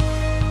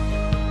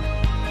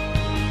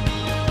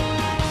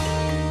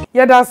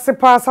 Yada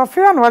sepa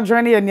safia no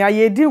adwene ye nia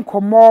ye di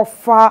nkomo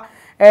fa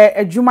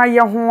adwuma ye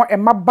ho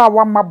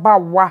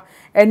mabawa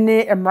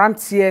ene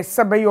emrantie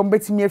sebe yo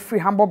betimi afri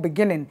humble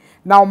beginning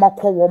na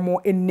omakọ wo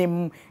mo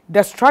enim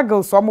the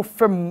struggles o mo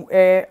fam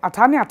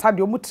atane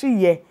atade o mo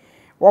triye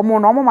wo mo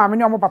no mo maame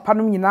ne o mo papa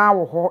no nyina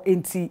wo ho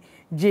enti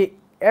je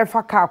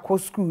faka ko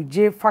school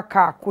je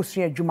faka ko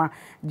sua adwuma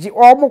je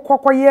o mo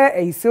kokoye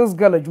a sales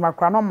girl adwuma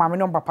kra no maame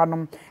ne o papa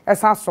no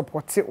esa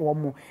support wo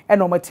mo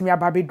ene o matimi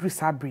aba bedru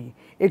sabri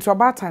etu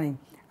obatan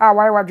a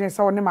why wadwen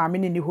se wo ne maame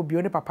ne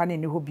hobio ne papa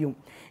ne hobio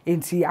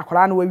enti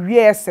akola no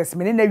wie ss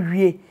me ne na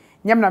wie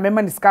nyam na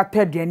mema ne ska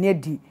taduane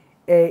adi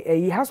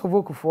he has of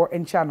work for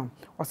encha no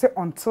o say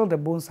until the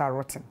bones are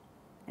rotten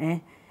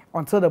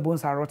until the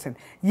bones are rotten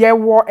ye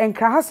wo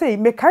enkra ha say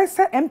me kai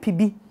se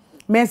MPB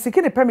men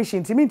siki ne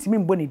permission ntimi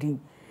mbo ne din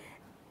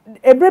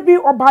ebre bi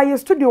oba ye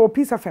studio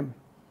Peace FM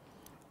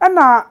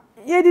ana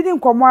ye didi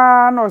nkomo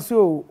na o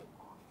so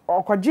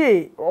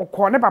okoje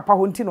okọ ne papa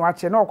ho nti no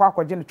ache na okọ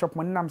akoje ne chop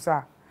mo nam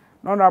sa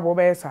no no abo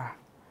be sa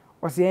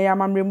o se yan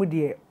amamre mu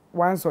de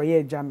once o ye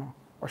agya no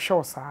o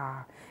hwe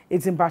sa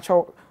etimpa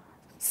cho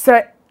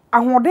se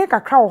ahode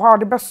kakra wo ha o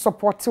de be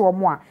support wo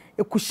mo a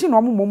ekushi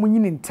no mo mo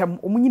nyini ntem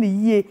o mo nyini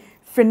yie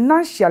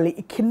financially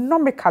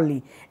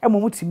economically e mo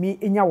mutimi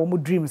enya wo mo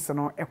dreams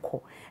no ekọ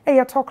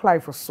e talk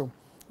life so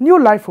New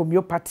Life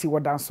Homeopathy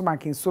wadanso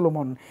mankin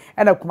Solomon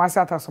and a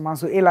Kumasi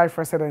Atasomanso A Life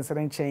Residence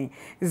and chain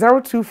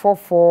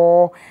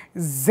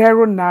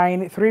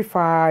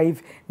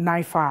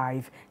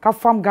 0244093595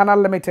 Kafam Ghana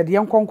Limited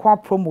Yankonkwa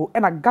promo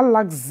and a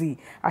Galaxy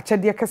a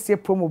Chedia Cassia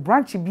promo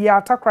branch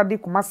bia Takradi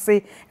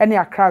Kumasi and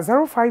Accra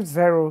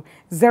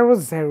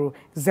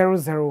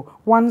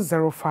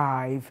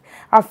 05000000105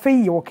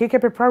 Afi yo keke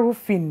pepra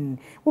roofing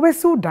we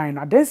so dine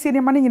adansi ne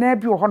mane nyina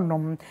bi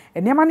honom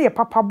ene mane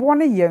papa bo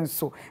ne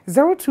yenso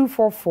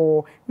 0244912100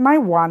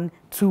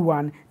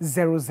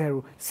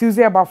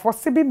 Susie about for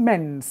Sibi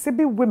men,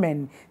 Sibi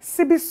women,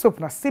 Sibi soap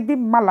na Sibi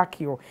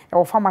malakio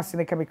our pharmacy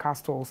ne chemical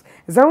stores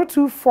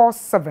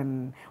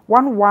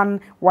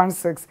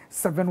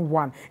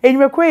 0247111671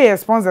 enwe kwe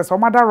sponsors o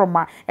mother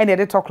Roma and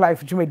the talk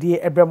life jumedi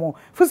ebremo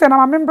fuse na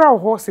ma member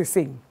ho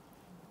sesing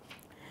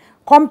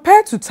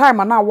compared to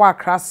time na wa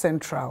Accra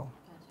Central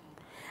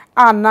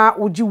ana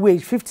uji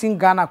wage 15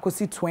 Ghana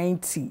kosi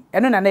 20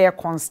 eno na na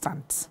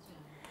constant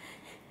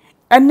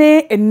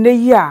ene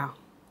yi a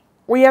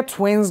wo ye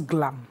Twins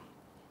Glam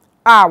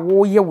a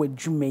wo ye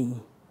wadwuma yi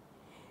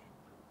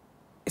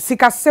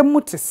sikasem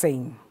mu te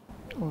sen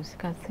o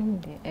sikasem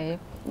de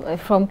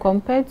from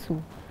compared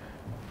to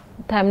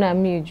time na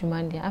me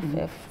adwuma de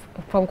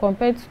From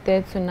compared to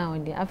 30 now,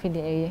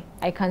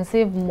 I can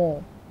save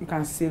more. You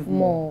can save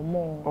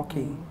more.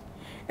 Okay.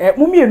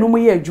 Mummy no mo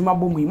ye adwuma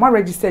bo mu. Ma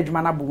register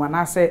adwuma na bo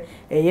na say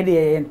ye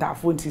de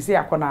entafo nti say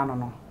akona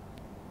no.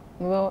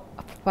 Well,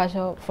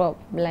 partial for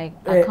like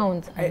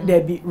account.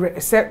 There be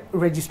set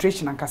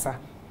registration and kasa.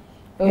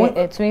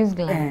 Twins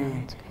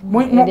Gland.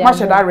 Mo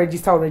should that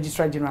register or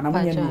registrar general na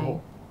munya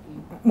no.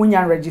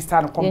 Munya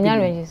register no company.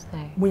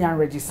 Munya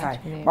register.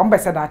 Ba mba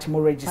say that mo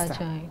register.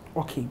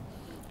 Okay.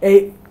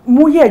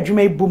 Mo ye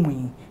adwuma bo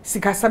mu.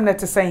 Sika sam na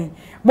te say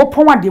mo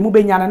pon ade mo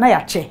benya na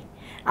ya che.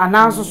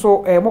 Ananso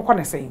so mo kɔ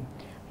ne say.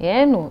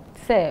 Yeah no,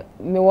 say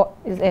me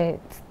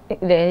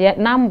the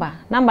number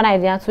na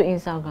dey to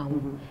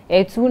Instagram.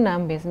 Two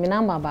numbers, me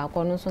number back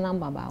no so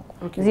number back.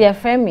 Ze ye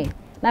friend me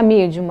na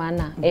me adwuma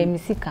na me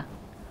sika.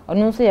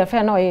 Ono so ye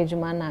friend na oye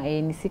adwuma na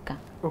ni sika.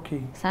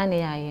 Okay. Sa na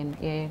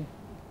ye.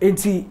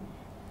 Enti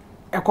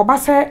ekoba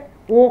se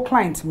wo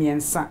client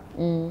miensa.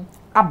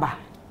 Aba.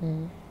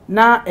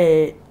 Na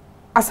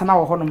asana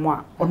wo hono mo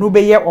a ono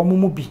be ye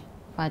omumu bi.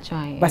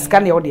 Patwan. Basika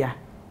na ye dia.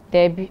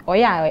 Debi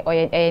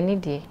oya ni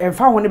de.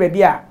 Emfa ho ne ba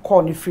bi a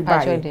call ni free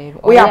buy.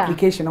 We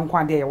application nko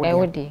ade ye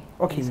wo dia.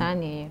 Okay. Sa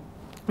na ye.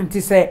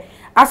 Nti se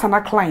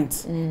asana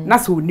client na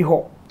se oni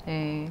ho.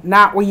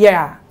 Na wo ye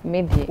a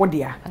me de. Wo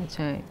dia.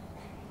 Patwan.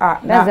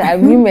 That's the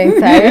agreement.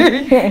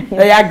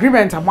 The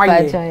agreement am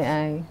why.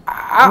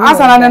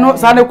 Asana no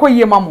sa ne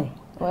koyie mamo.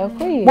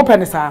 Mo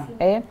pene sa.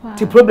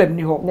 Ti problem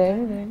ni ho.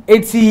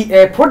 Eti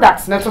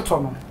products na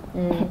toto no.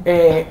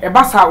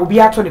 Ebasa obi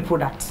ato the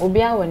product.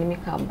 Obi a woni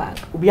makeup bag.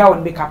 Obi a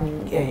woni makeup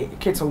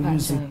kit or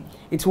using.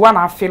 It's one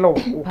I fill or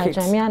kit.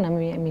 Patron na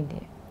me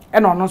de.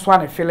 And on no so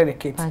one fill the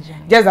kit.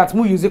 Just that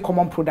we use a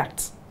common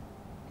product.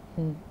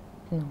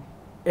 No.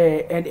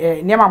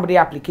 Niema mo the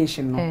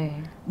application no.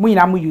 Mu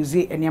ina mu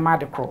use niema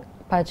de cro.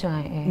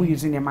 Patron mu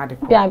use niema de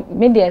cro. Yeah,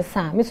 me de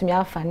sa, me tumi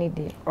afa ni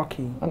de.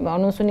 Okay.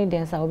 Ono so ni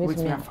de sa obi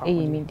tumi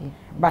e me de.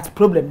 But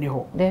problem ni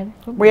ho.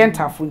 We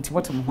enter fo nti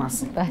what mo ho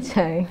ase.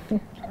 Patron.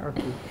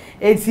 Okay.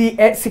 Eti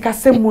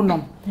sikasem mu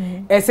no.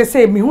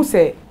 Se me hu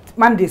se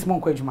Mondays mo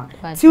nko adwuma.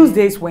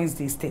 Tuesdays,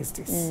 Wednesdays,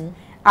 Thursdays.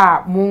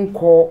 Mo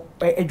nko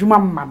adwuma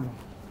mma no.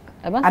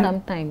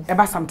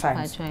 Eba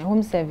sometimes. Patron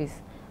home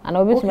service. And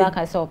obviously I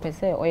can say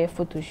person or a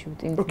photo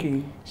shoot.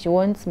 Okay. She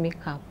wants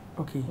makeup.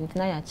 Okay. It's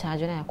now your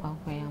charge na yakwa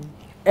yam.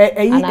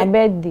 And a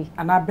birthday.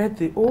 And a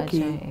birthday.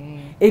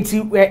 Okay. It's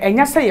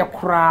enya say ye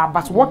kra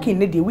but working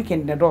the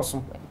weekend the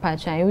doso.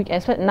 Patron week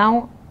expect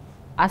now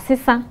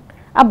assistant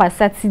about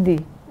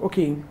Saturday.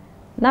 Okay.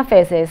 Na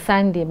first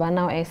Sunday but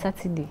now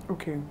Saturday.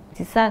 Okay.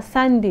 It's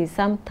Sunday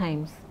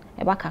sometimes.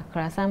 Eba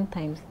kakra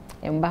sometimes.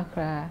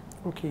 Embakra.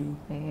 Okay.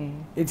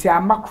 It's a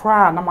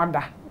makra na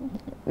mada.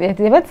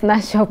 What's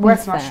not shopping?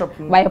 What's not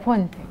shopping? By a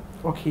point.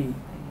 Okay.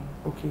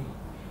 Okay.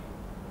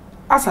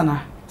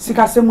 Asana,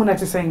 sikasemu na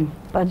te saying.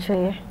 But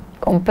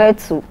compared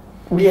to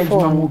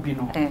before movie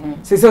no.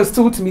 So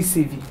still to me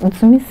save.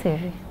 To me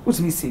save. What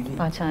me save?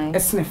 Pachai.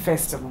 It's a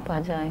festival.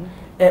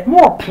 Pachai.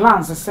 More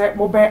plans say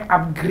mo be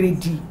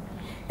upgrade.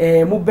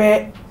 Mo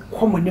be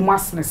common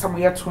masne some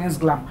year Twins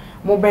Glam.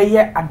 Mo be ye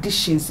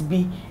additions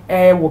be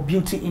wo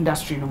beauty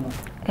industry no mo.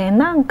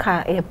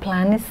 Nanka e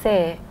plan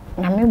say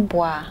na me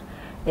boa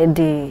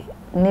the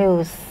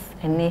nails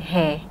and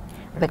hair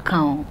the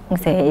count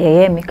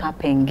say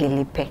makeup and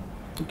gilipe.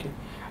 Okay.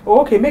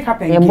 Okay,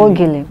 makeup and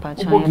gili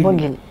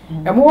pachai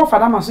e mo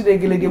fada maso de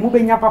gili de mo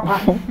benya papa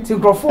ti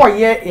grofo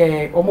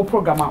ye omo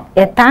program am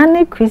e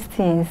tane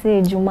Christians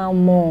say juma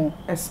mo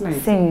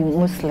say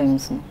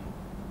Muslims.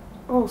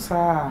 Oh sir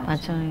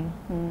pachai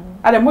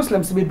are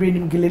Muslims be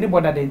bring gili ni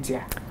border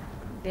dentia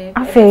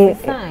afi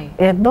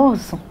e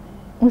doso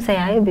say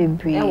I be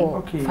bring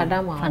okay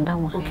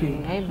fadama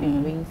okay I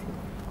been wings.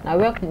 I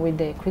work with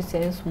the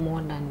Christians more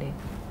than the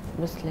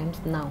Muslims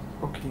now.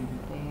 Okay.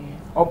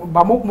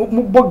 Ba mo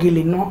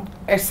bogili no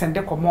e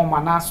sende ko mo ma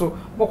na so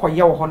mo ko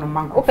ye wo ho no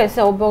manko. O pese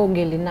o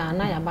bogili na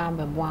ya ba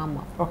bebo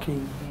ama. Okay.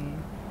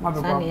 Ma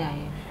bebo.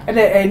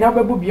 Na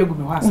bebo bi egu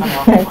me ho asa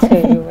wa.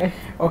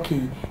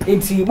 Okay.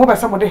 Enti mo be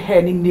some de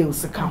hair ni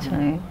nails ka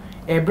ho.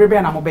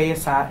 Brebe na mo be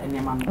yesa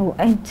enema no. Oh,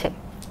 enche.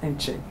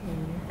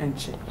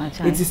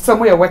 It is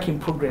somewhere work in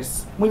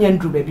progress. Munya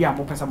ndru ba bi a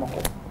mo pese mo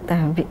ko.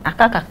 Dabi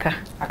akakakra.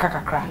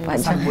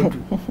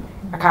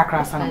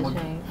 Akakra sana modu.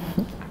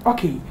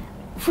 Okay.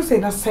 Fuse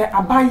na say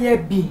abaye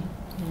bi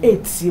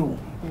etio.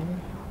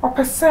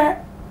 Opese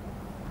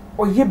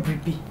oye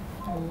bribi.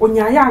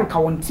 Onyaya anka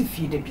wonti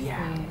fie de bia.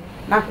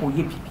 Na ko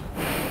oye bibi.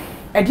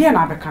 E de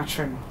na abeka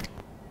kire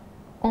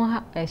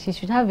no. She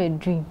should have a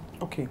dream.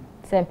 Okay.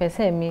 Say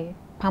pese me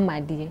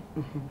pamade.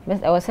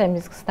 I was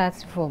saying start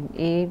from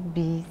A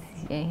B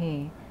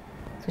C.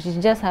 So she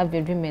should just have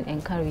a dream and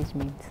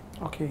encouragement.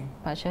 Okay.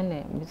 Passion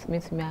me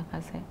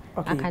akase.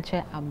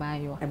 Akache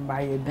abayo.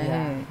 Embaye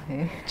bia.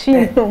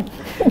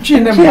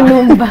 Chino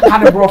ba.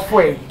 Ana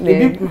brofwe.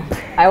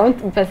 I want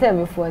to person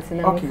before say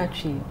na make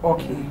tree.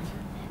 Okay.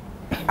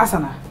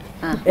 Asana.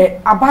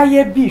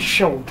 Abaye bi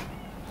show.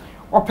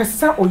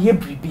 Opesa oye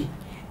bribi.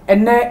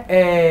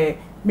 Ene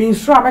me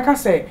nsura meka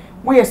say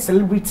mo ye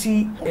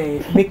celebrity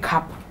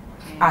makeup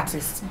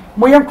artist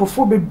moye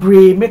nkrofo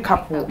bebre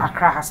makeup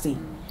Accra ha stay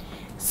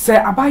se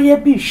abaye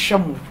bi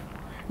hwemo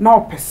na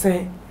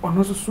opese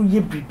ono so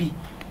ye bribi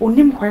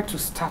onim where to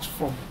start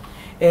from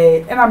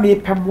ena me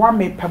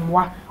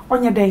pemwa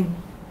onye den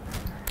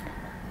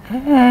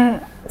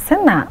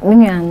Sena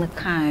minyan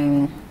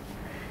kind.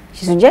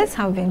 She should just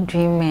have a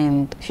dream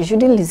and she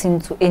shouldn't listen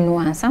to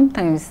anyone.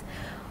 Sometimes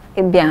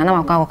ebia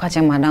na makwa catch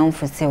madam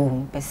for say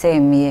pese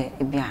me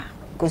ebia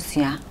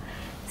gosia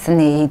se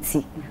na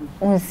yeti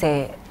un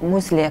say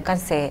mostly I can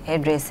say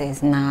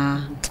hairdressers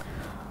na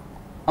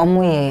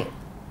omo ye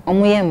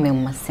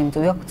memma sim to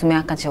work to me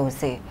aka che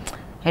say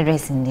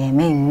hairdressing dey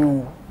men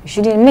you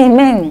shouldn't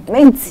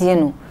men tie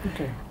no.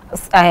 Okay.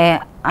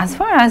 As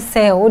far as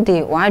say o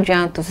dey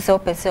wadwan to say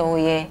pese o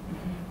ye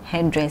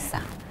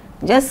hairdresser,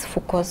 just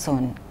focus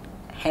on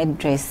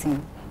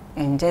hairdressing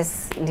and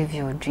just live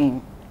your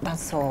dream.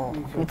 That's all.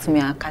 With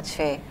me, I catch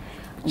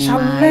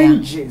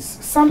challenges.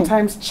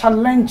 Sometimes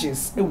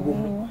challenges a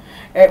woman.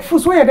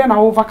 First way then I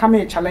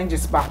overcome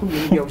challenges back who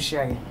you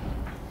share.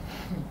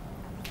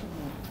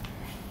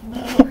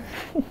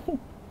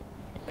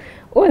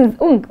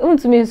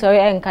 To me sorry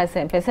I can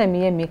say person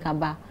me make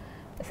aba.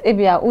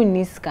 Ebia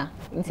uniska.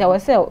 Nti I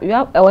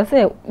was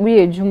say we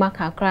ejuma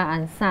kakra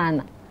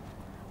ansana.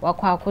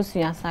 Wakwa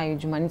akosua say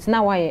ejuma. Nti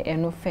na why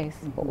no first.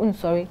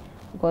 Sorry.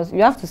 Because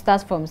you have to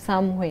start from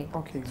somewhere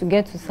to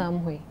get to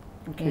somewhere.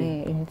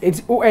 Okay. It's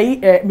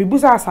me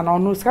busa asana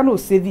no ska no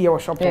save your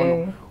shop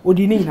on.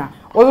 Odini na.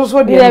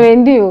 Also dey. There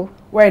ndio.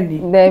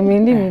 When there me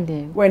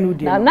when you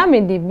dey. Na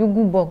me dey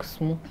big box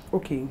mu.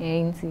 Okay.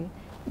 Nti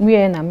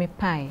we na me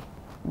pie.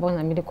 But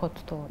na me dey cut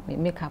to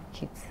makeup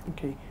kit.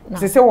 Okay.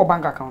 Say your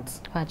bank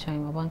account.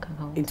 Patching my bank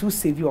account. It will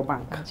save your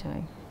bank.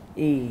 Patching.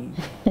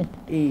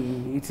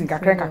 It's in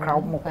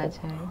kakra mo.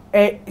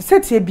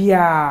 Set here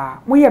bia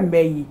we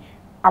am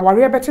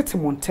our better to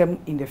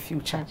in the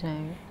future.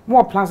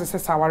 More plans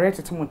says our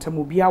to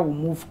Mobia will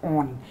move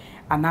on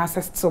and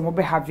access so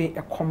we have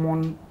a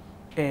common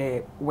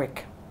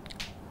work.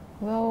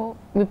 Well,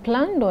 we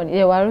planned on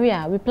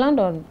we planned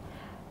on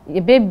a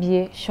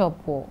baby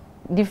shop or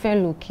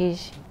different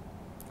location,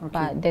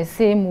 but the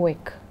same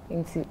work.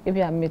 Into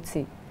maybe I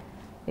met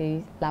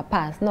La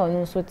Paz,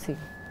 no so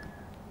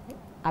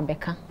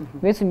Abeka.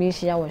 Wait to me,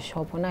 she our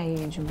shop on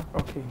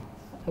okay.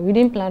 We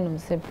didn't plan on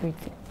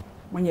separating.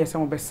 When you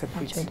some best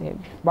separate.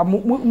 But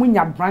when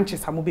your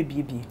branches are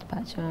baby.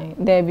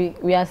 Debbie,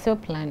 we are still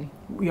planning.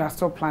 We are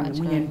still planning.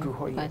 We ain't do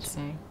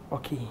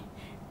okay.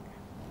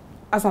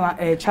 As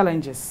an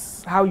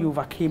challenges, how you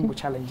overcame the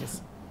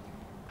challenges?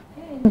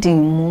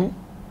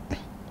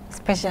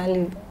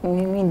 Especially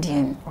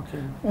medium.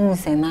 Okay.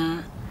 Say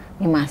na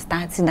we must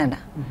start dada,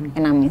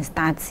 and I'm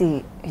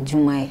starting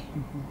Jumai.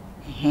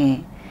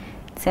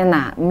 Say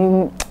na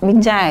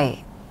me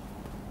jai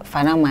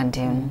fana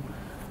madam.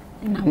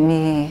 Na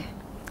me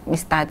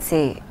start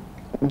say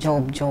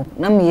job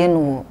na me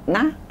no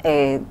na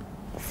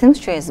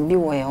seamstress bi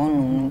wo ye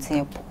onu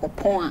nti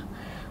opon a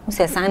we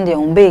say Sunday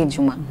on be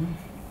juma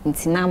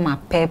nti na ma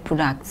pair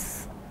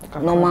products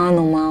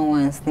normal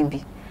ones ni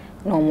bi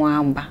no mo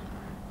aba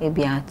e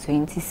bi a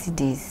 20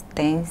 cedis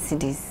 10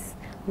 cedis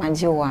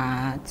maji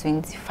wa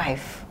 25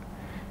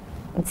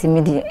 nti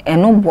me di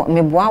eno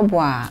me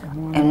boa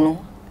eno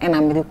na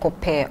me di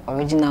compare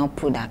original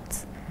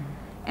products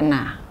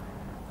na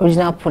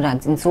original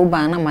product in so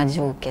ba na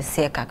majo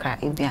kese kakra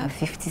e bia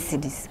 50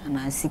 cedis and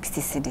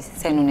 60 cedis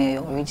say no na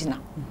original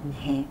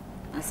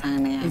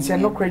asana ya it's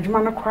no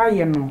kredwuma no kra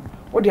ye no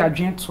wo de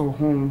adwen to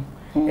ho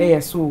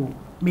so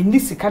me ni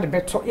sika de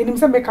beto enim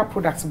say makeup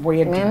products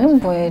boy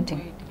de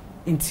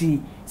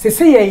nti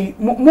say ye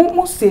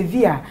mo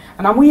save a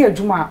na mo ye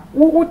adwuma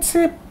wo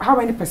tip how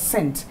many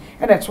percent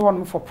and that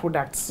one for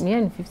products me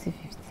 50-50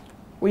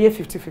 we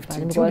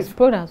 50-50 because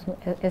products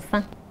is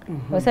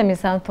we say me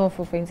sound for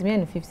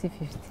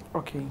 50-50.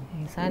 Okay.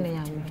 Sana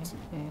ya me.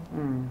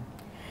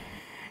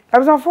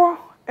 Abzafo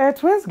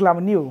Twins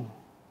Glam new.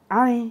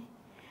 Ai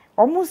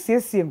almost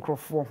siesie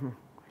nkrofo ho.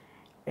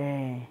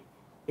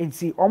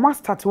 Enti almost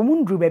start wo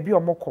mundru ba bi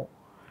omoko.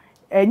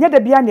 Nya da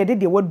bia na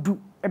de wadu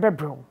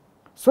ebebrel.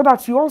 So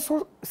that you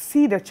also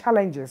see the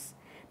challenges.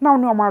 Now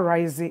no ma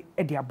rise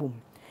e de abom.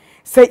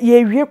 Say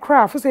ye wie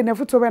kra fo say na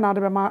foto be na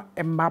de be ma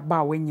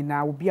mmaba wa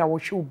nyina obi a wo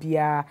hwe obi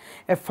a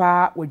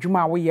efa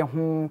wadwuma wo ye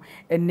ho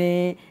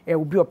ene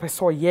obi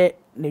opese oye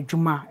na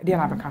dwuma de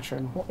na be ka kire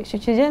no. You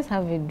should just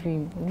have a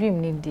dream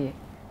need there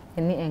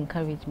any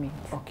encouragement.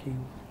 Okay.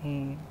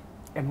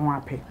 Eno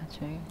ape.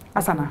 Actually.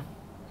 Asana.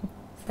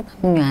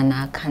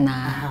 Nwana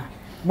kana.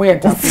 Moye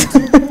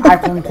definitely I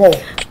concur.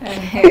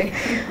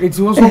 It's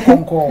also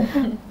concur.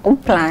 O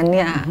plan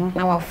ya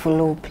na wa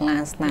follow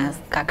plans na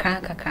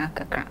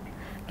kakra.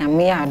 Na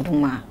me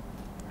aduma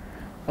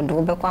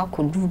odo be kwa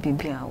kodu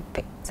bibia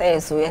ope say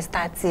so we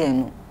start here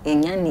no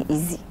enya ni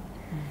easy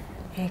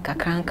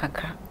kakra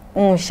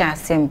sha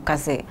sem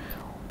kase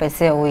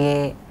pese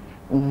we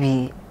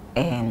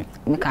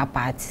makeup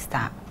artist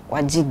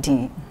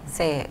wajidi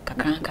say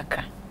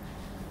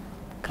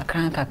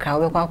kakra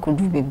we kwa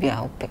kodu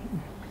bibia ope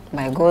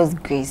by God's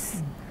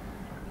grace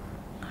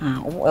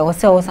o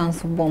se o san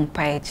so bom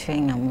pai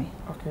che nyame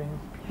okay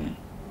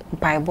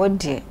pai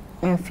body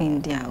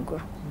mfin di agro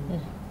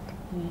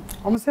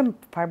say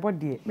pai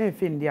body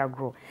mfin di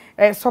agro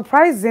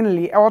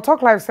surprisingly our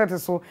talk live set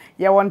so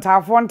ye want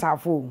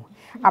tafo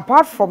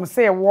apart from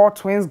say war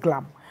twins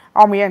glam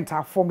ye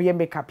ntafo ye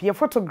makeup ye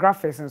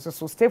photographers and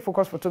so stay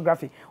focused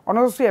photography on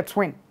also your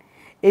twin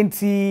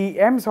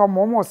enti so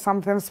more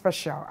something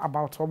special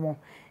about omo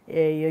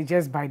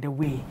just by the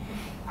way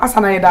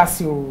asana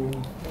yedasi o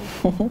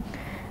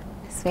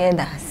so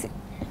yedasi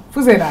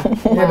fusena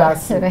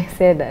yedasi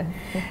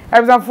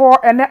seda for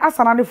ene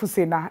asana ne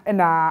fusena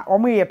na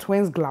omo ye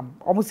twins glam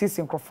omo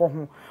sisi nkrofo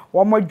ho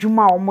omo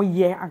adwuma omo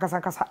ye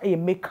ankasa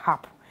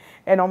makeup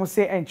and omo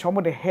say enche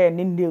omo the hair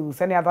ni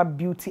nails any other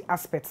beauty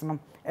aspects no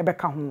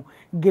ebeka ho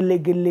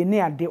gelegele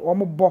ne ade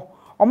omo bo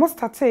omo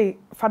start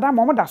fada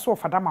omo da so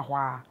fada ma ho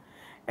a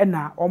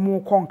na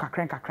omo kon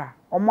kakra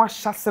omo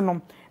ahyase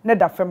no ne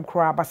da fam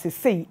kra ba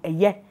sei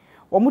eye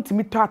omo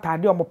timi to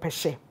atade omo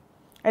pehye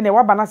ene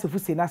wa bana se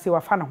fusi na se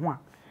wa fa ne ho a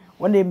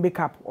wona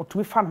makeup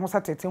otumi fa ne ho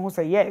satete ho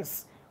say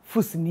yes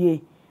fusi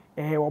nie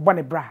obo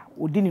ne bra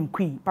odi ne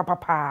nkui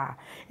papa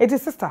it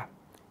is sister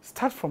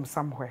start from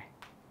somewhere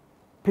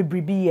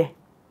pebribiye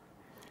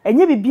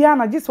enye bibia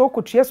na gise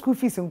okotua school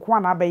fees nko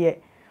na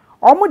abeye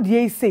omo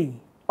de sei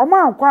omo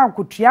ankwa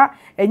ankotua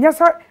enye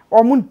sa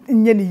omo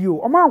nye ne yo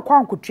omo ankwa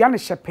ankotua ne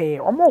hyepe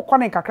omo okọ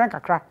ne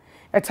kakra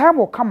a time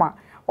will come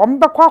omo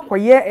bekọ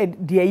akoye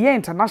de ye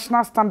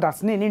international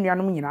standards ne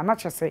nuanom nyina na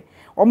kyese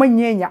omo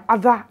nyenya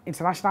other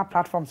international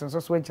platforms and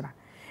so agina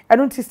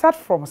and until start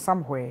from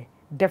somewhere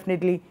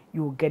definitely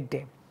you will get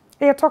there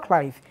talk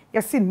life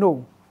you see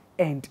no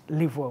and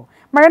live well.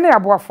 My name is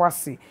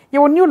Abuafuasi.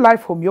 You new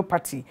life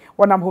homeopathy.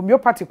 When I'm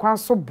homeopathy kwan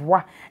so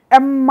boa.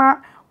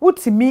 Emma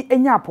utimi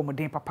enya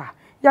apomode papa.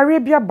 Yare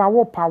bia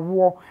bawo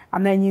pawo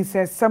ananyin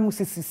se sem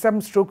sisi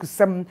sem stroke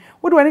sem.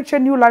 Would any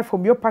new life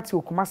homeopathy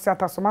okumasi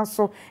atasoma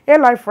so a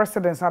life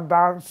residence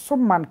ada so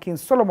man King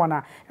Solomon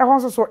a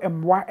ehon so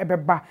emwa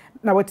ebeba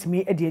na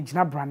watimi e de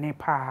agina brane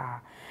pa.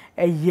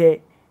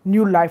 Eye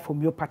new life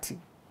homeopathy.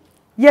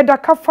 Ye da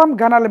Kafam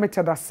Ghana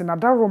Limited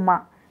asinada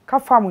Roma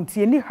Kafam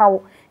ntie ni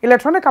how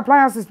electronic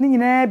appliances ni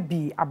nyina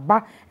bi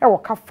aba e wo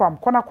Kafam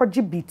kona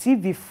kwaji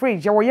BTV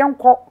fridge ye wo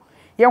yenko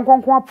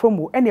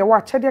promo ene ye wo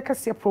achede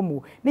kase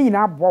promo ni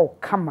nyina abo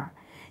kama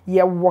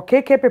ye wo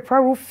KK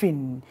Paper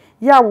Roofing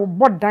ya wo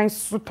bodan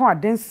suton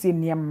adansie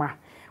niema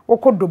wo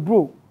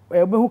kodobro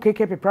obehu KK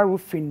Paper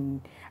Roofing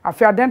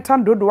afi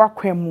adentan dodo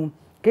akwam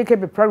KK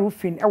Paper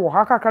Roofing e wo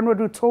hakaka no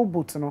do toll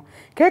boot no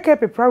KK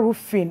Paper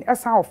Roofing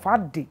esa ofa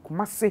de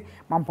kumase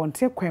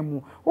mamponte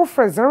kwam wo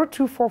fra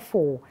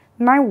 0244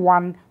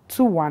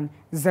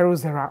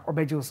 912100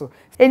 obejo so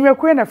enwe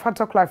kwen na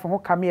Fatok Life ho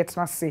kame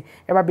etna se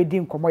e ba bedi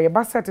nkomo ye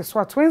ba set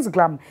so twins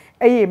glam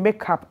eye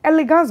makeup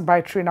elegance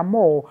by Trainer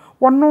More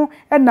wono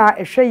na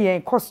ehwe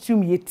yen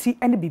costume yeti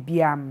ene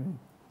bibiam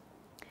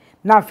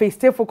na face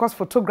stay focus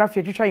photography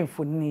atwa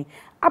infoni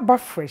aba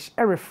fresh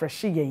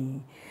refresh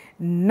yen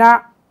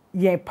na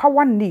yen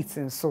power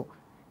needs so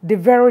the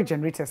very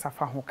generators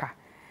afa hoka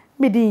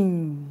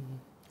medin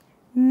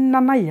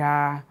nana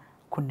ya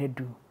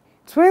konedu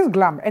Twins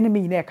Glam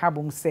enemy in a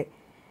carbon say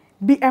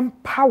be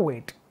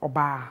empowered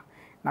oba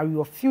now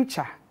your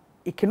future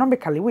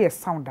economically we a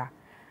sounder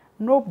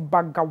no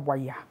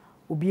bagawaya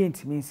obi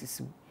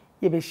entimensisu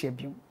ye be share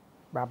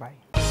bye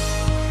bye.